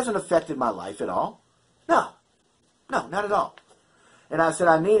this hasn't affected my life at all. No, not at all. And I said,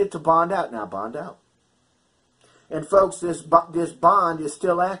 I need it to bond out. Now bond out. And folks, this bond is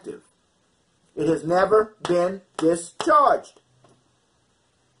still active. It has never been discharged.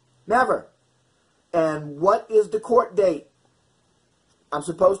 Never. And what is the court date? I'm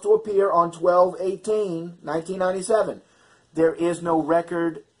supposed to appear on 12/18/1997. There is no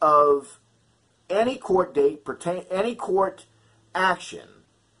record of any court date, any court action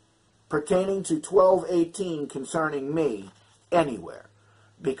pertaining to 12/18 concerning me anywhere,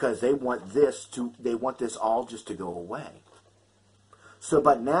 because they want this all just to go away. So,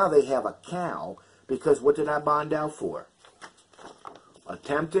 but now they have a cow, because what did I bond out for?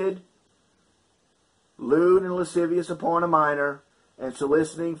 Attempted lewd and lascivious upon a minor, and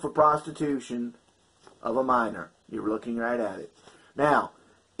soliciting for prostitution of a minor. You're looking right at it. Now,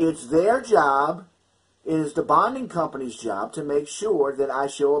 it's their job, it is the bonding company's job to make sure that I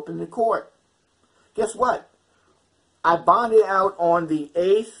show up in the court. Guess what? I bonded out on the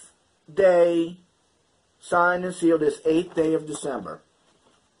 8th day, signed and sealed this 8th day of December.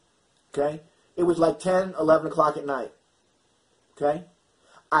 Okay? It was like 10, 11 o'clock at night. Okay?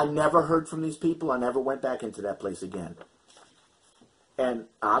 I never heard from these people. I never went back into that place again. And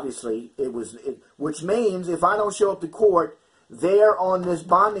obviously, which means if I don't show up to court, they're on this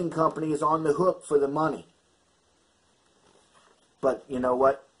bonding company is on the hook for the money. But you know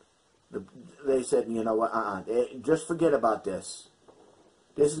what? They said, you know what? Just forget about this.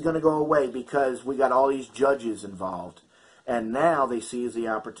 This is going to go away because we got all these judges involved. And now they seize the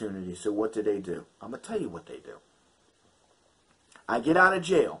opportunity. So what do? I'm going to tell you what they do. I get out of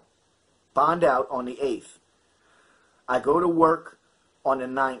jail, bond out on the 8th. I go to work on the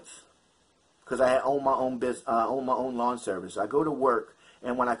 9th because I own my own business, own my own lawn service. I go to work,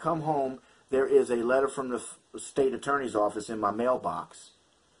 and when I come home, there is a letter from the state attorney's office in my mailbox.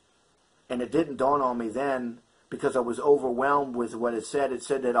 And it didn't dawn on me then because I was overwhelmed with what it said. It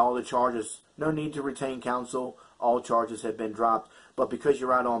said that all the charges, no need to retain counsel, all charges had been dropped. But because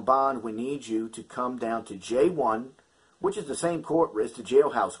you're out on bond, we need you to come down to J1, which is the same court, it's the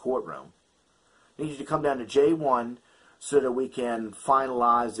jailhouse courtroom. We need you to come down to J1 so that we can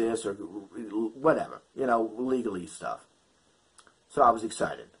finalize this or whatever, you know, legally stuff. So I was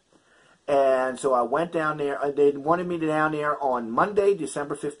excited. And so I went down there. They wanted me down there on Monday,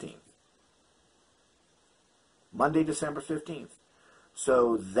 December 15th. Monday, December 15th.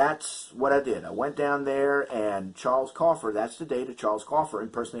 So that's what I did. I went down there, and Charles Coffer, that's the day that Charles Coffer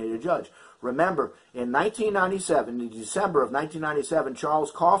impersonated a judge. Remember, in 1997, in December of 1997, Charles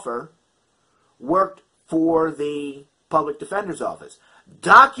Coffer worked for the Public Defender's Office.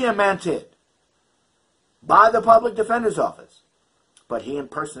 Documented by the Public Defender's Office. But he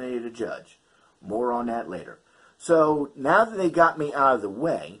impersonated a judge. More on that later. So now that they got me out of the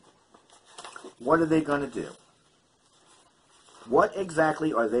way, what are they going to do? What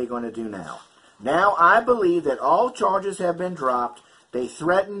exactly are they going to do now? Now I believe that all charges have been dropped. They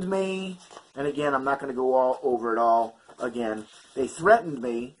threatened me, and again, I'm not going to go all over it all again. They threatened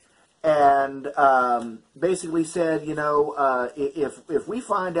me and basically said, you know, if we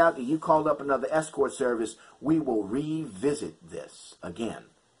find out that you called up another escort service, we will revisit this again.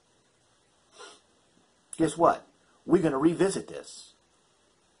 Guess what? We're going to revisit this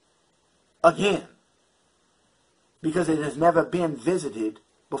again. Because it has never been visited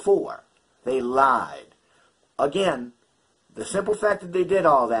before. They lied. Again, the simple fact that they did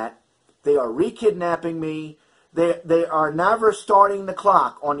all that, they are re-kidnapping me. They are never starting the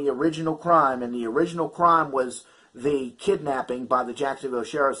clock on the original crime, and the original crime was the kidnapping by the Jacksonville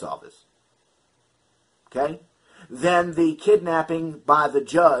Sheriff's Office. Okay? Then the kidnapping by the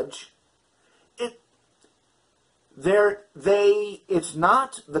judge. It's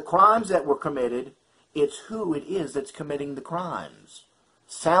not the crimes that were committed. It's who it is that's committing the crimes.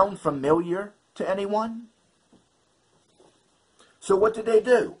 Sound familiar to anyone? So what did they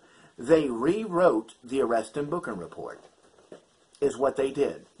do? They rewrote the arrest and booking report, is what they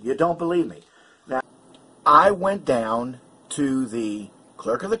did. You don't believe me. Now, I went down to the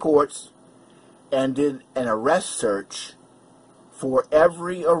clerk of the courts and did an arrest search for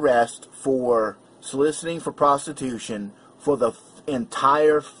every arrest for soliciting for prostitution for the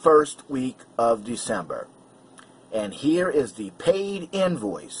entire first week of December. And here is the paid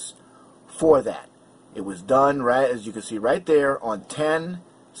invoice for that. It was done, right, as you can see right there, on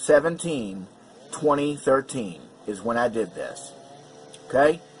 10/17/2013 is when I did this.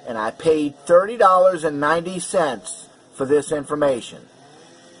 Okay? And I paid $30.90 for this information.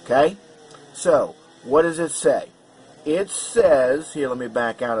 Okay? So, what does it say? It says, here, let me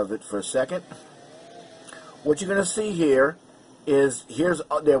back out of it for a second. What you're going to see here is,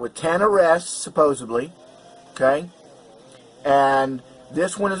 there were 10 arrests, supposedly, okay? And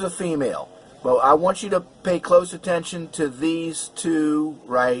this one is a female. Well, I want you to pay close attention to these two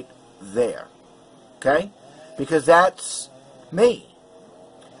right there, okay? Because that's me,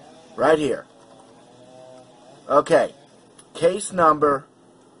 right here. Okay, case number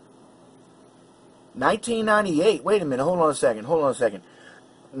 1998. Wait a minute, hold on a second.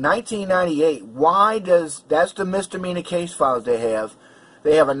 1998, that's the misdemeanor case files they have.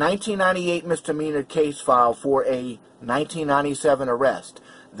 They have a 1998 misdemeanor case file for a 1997 arrest.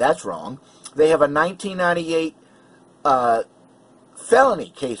 That's wrong. They have a 1998 felony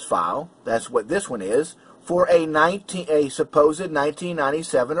case file, that's what this one is, for a supposed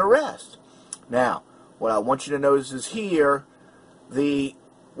 1997 arrest. Now, what I want you to notice is here, we're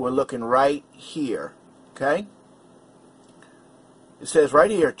looking right here, okay? It says right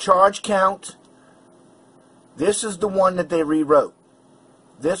here, charge count. This is the one that they rewrote.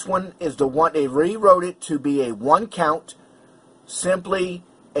 This one is the one, they rewrote it to be a one count, simply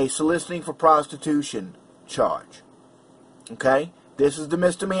a soliciting for prostitution charge. Okay? This is the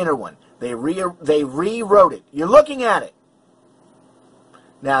misdemeanor one. They rewrote it. You're looking at it.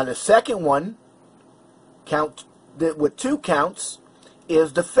 Now the second one, with 2 counts,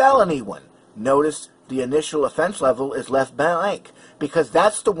 is the felony one. Notice the initial offense level is left blank, because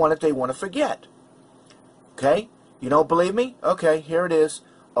that's the one that they want to forget. Okay? You don't believe me? Okay, here it is.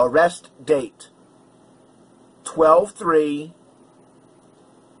 Arrest date.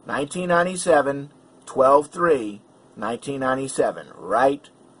 12/3/1997. 12/3/1997. Right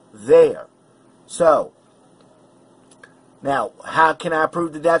there. So, now, how can I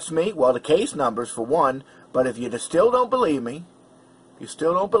prove that that's me? Well, the case numbers for one, but if you still don't believe me,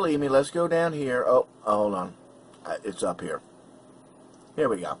 let's go down here. Oh, hold on. It's up here. Here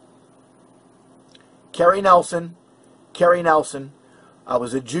we go. Kerry Nelson, I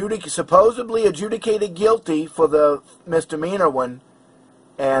was supposedly adjudicated guilty for the misdemeanor one,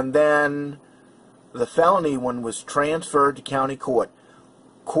 and then the felony one was transferred to county court.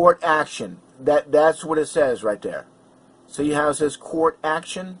 Court action. That's what it says right there. See how it says court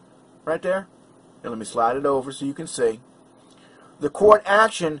action right there? Here, let me slide it over so you can see. The court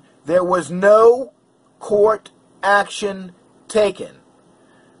action, there was no court action taken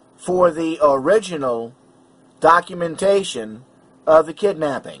for the original documentation of the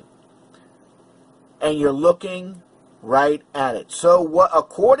kidnapping. And you're looking right at it. So what,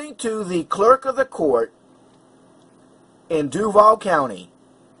 according to the clerk of the court in Duval County,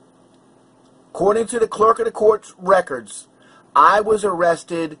 according to the clerk of the court's records, I was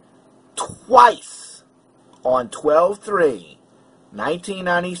arrested twice on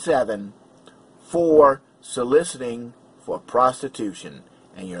 12/3/1997 for soliciting for prostitution.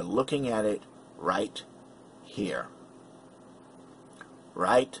 And you're looking at it right here.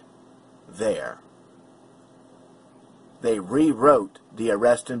 Right there. They rewrote the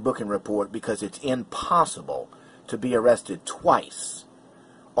arrest and booking report because it's impossible to be arrested twice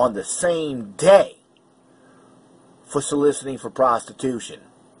on the same day for soliciting for prostitution.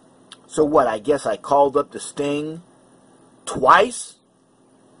 So what, I guess I called up the sting twice?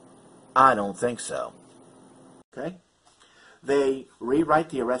 I don't think so. Okay? They rewrite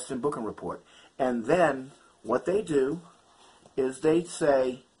the arrest and booking report. And then what they do is they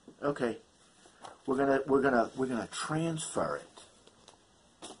say, okay, we're gonna transfer it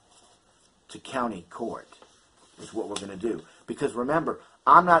to county court is what we're gonna do. Because remember,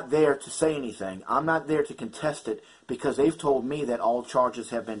 I'm not there to say anything. I'm not there to contest it because they've told me that all charges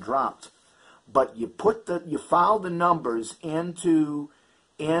have been dropped. But you file the numbers into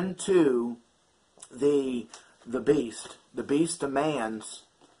the beast. The beast demands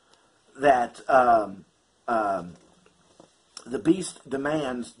that an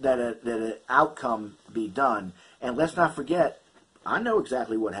outcome be done. And let's not forget, I know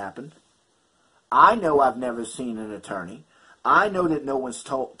exactly what happened. I know I've never seen an attorney. I know that no one's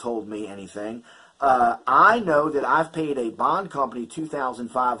told me anything. I know that I've paid a bond company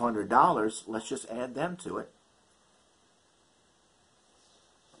 $2,500. Let's just add them to it.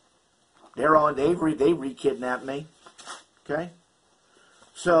 They re-kidnapped me. Okay?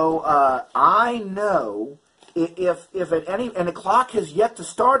 So I know if at any, and the clock has yet to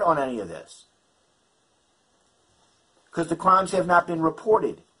start on any of this, because the crimes have not been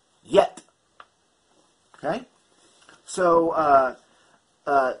reported yet. Okay? So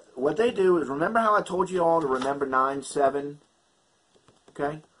what they do is, remember how I told you all to remember 9/7?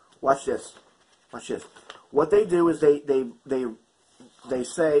 Okay? Watch this. Watch this. What they do is they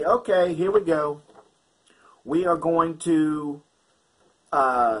say, okay, here we go. We are going to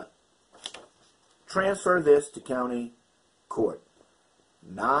transfer this to county court.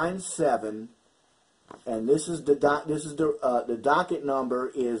 9/7, and this is the docket number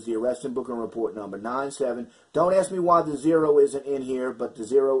is the arrest and booking report number 9/7. Don't ask me why the 0 isn't in here, but the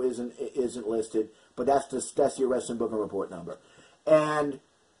 0 isn't listed. But that's the arrest and booking report number. And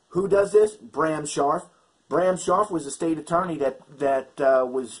who does this? Bram Scharf. Bram Scharf was the state attorney that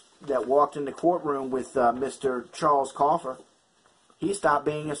walked in the courtroom with Mr. Charles Coffer. He stopped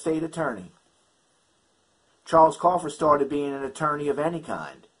being a state attorney. Charles Coffer started being an attorney of any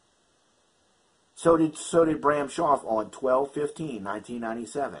kind. So did Bram Scharf on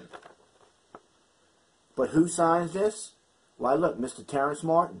 12/15/1997. But who signs this? Why, look, Mr. Terrence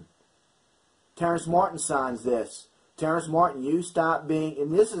Martin. Terrence Martin signs this. Terrence Martin, you stop being,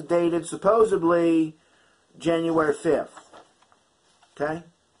 and this is dated supposedly January 5th. Okay?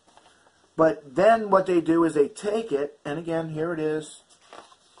 But then what they do is they take it, and again, here it is.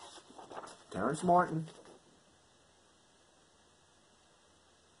 Terrence Martin.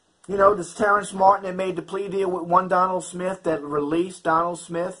 You know, this Terrence Martin that made the plea deal with one Donald Smith that released Donald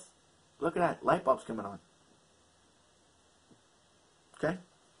Smith. Look at that. Light bulb's coming on. Okay?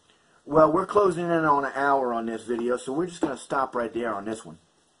 Well, we're closing in on an hour on this video, so we're just going to stop right there on this one.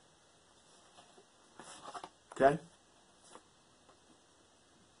 Okay?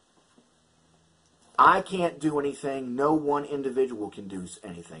 I can't do anything. No one individual can do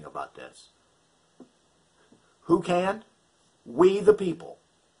anything about this. Who can? We the people.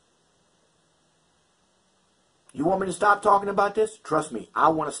 You want me to stop talking about this? Trust me, I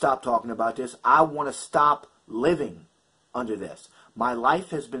want to stop talking about this. I want to stop living under this. My life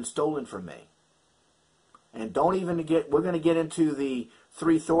has been stolen from me. And don't even we're going to get into the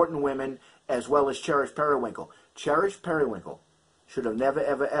 3 Thornton women as well as Cherish Periwinkle. Cherish Periwinkle should have never,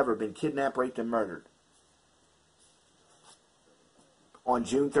 ever, ever been kidnapped, raped, and murdered on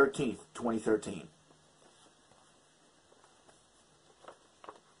June 13th, 2013.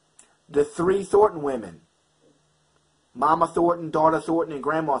 The three Thornton women, Mama Thornton, Daughter Thornton, and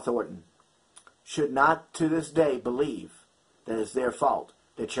Grandma Thornton, should not to this day believe that it's their fault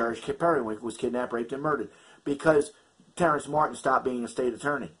that Cherish Periwinkle was kidnapped, raped, and murdered, because Terrence Martin stopped being a state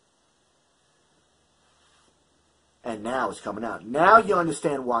attorney. And now it's coming out. Now you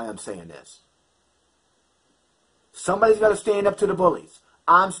understand why I'm saying this. Somebody's got to stand up to the bullies.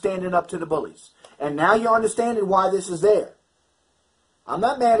 I'm standing up to the bullies. And now you're understanding why this is there. I'm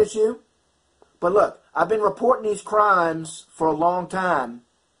not mad at you. But look, I've been reporting these crimes for a long time.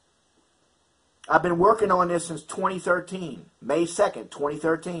 I've been working on this since 2013. May 2nd,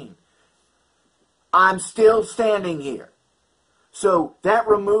 2013. I'm still standing here. So that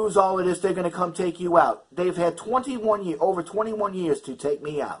removes all of this. They're going to come take you out. They've had over 21 years to take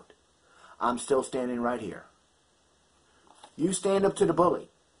me out. I'm still standing right here. You stand up to the bully.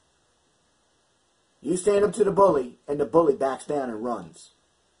 You stand up to the bully, and the bully backs down and runs.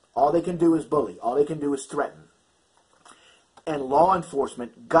 All they can do is bully. All they can do is threaten. And law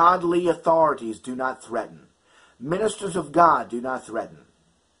enforcement, godly authorities do not threaten. Ministers of God do not threaten.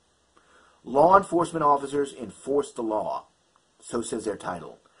 Law enforcement officers enforce the law. So says their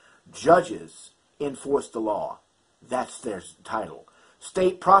title. Judges enforce the law. That's their title.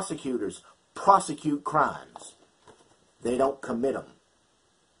 State prosecutors prosecute crimes. They don't commit them.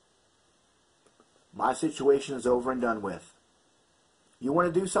 My situation is over and done with. You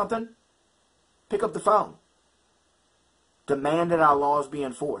want to do something? Pick up the phone. Demand that our laws be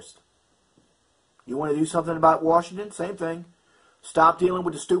enforced. You want to do something about Washington? Same thing. Stop dealing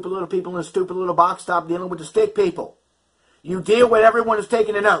with the stupid little people in the stupid little box. Stop dealing with the stick people. You deal with everyone who's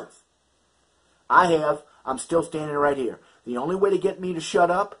taking an oath. I have. I'm still standing right here. The only way to get me to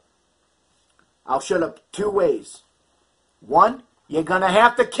shut up, I'll shut up two ways. One, you're going to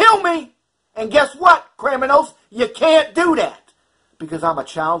have to kill me. And guess what, criminals? You can't do that because I'm a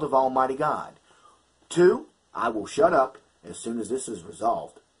child of Almighty God. Two, I will shut up as soon as this is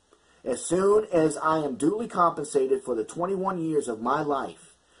resolved. As soon as I am duly compensated for the 21 years of my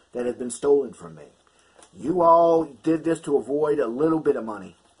life that have been stolen from me. You all did this to avoid a little bit of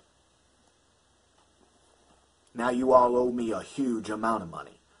money. Now you all owe me a huge amount of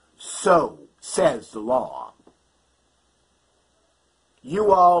money. So says the law.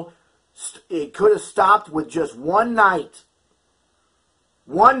 You all, it could have stopped with just one night.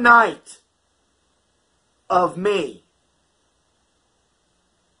 One night of me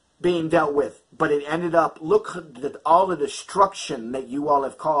being dealt with. But it ended up, look at all the destruction that you all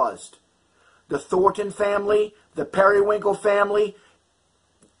have caused. The Thornton family, the Periwinkle family.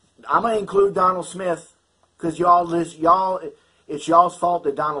 I'm going to include Donald Smith because it's y'all's fault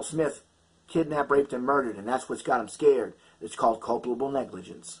that Donald Smith kidnapped, raped, and murdered, and that's what's got him scared. It's called culpable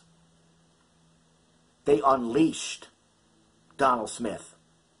negligence. They unleashed Donald Smith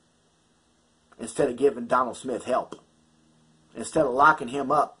instead of giving Donald Smith help. Instead of locking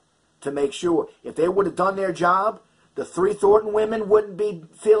him up to make sure. If they would have done their job, the three Thornton women wouldn't be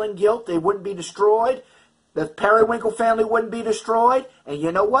feeling guilt. They wouldn't be destroyed. The Periwinkle family wouldn't be destroyed. And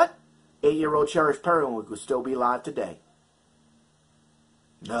you know what? 8-year-old Cherish Periwinkle would still be alive today.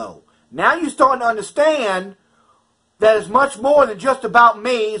 No. Now you're starting to understand that it's much more than just about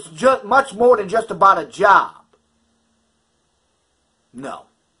me. It's just much more than just about a job. No.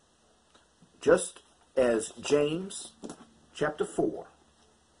 Just as James chapter 4,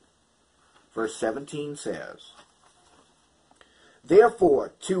 verse 17 says,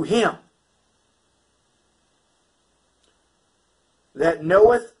 therefore, to him that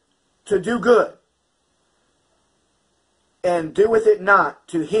knoweth to do good, and doeth it not,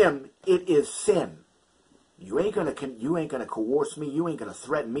 to him it is sin. You ain't gonna coerce me. You ain't gonna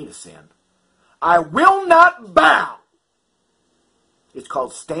threaten me to sin. I will not bow. It's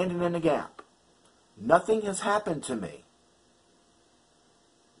called standing in the gap. Nothing has happened to me,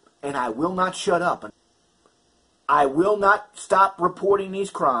 and I will not shut up. I will not stop reporting these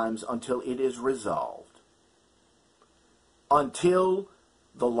crimes until it is resolved. Until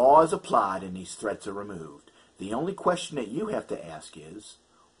the law is applied and these threats are removed. The only question that you have to ask is,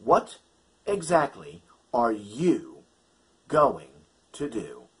 what exactly are you going to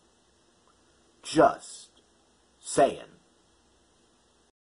do? Just saying.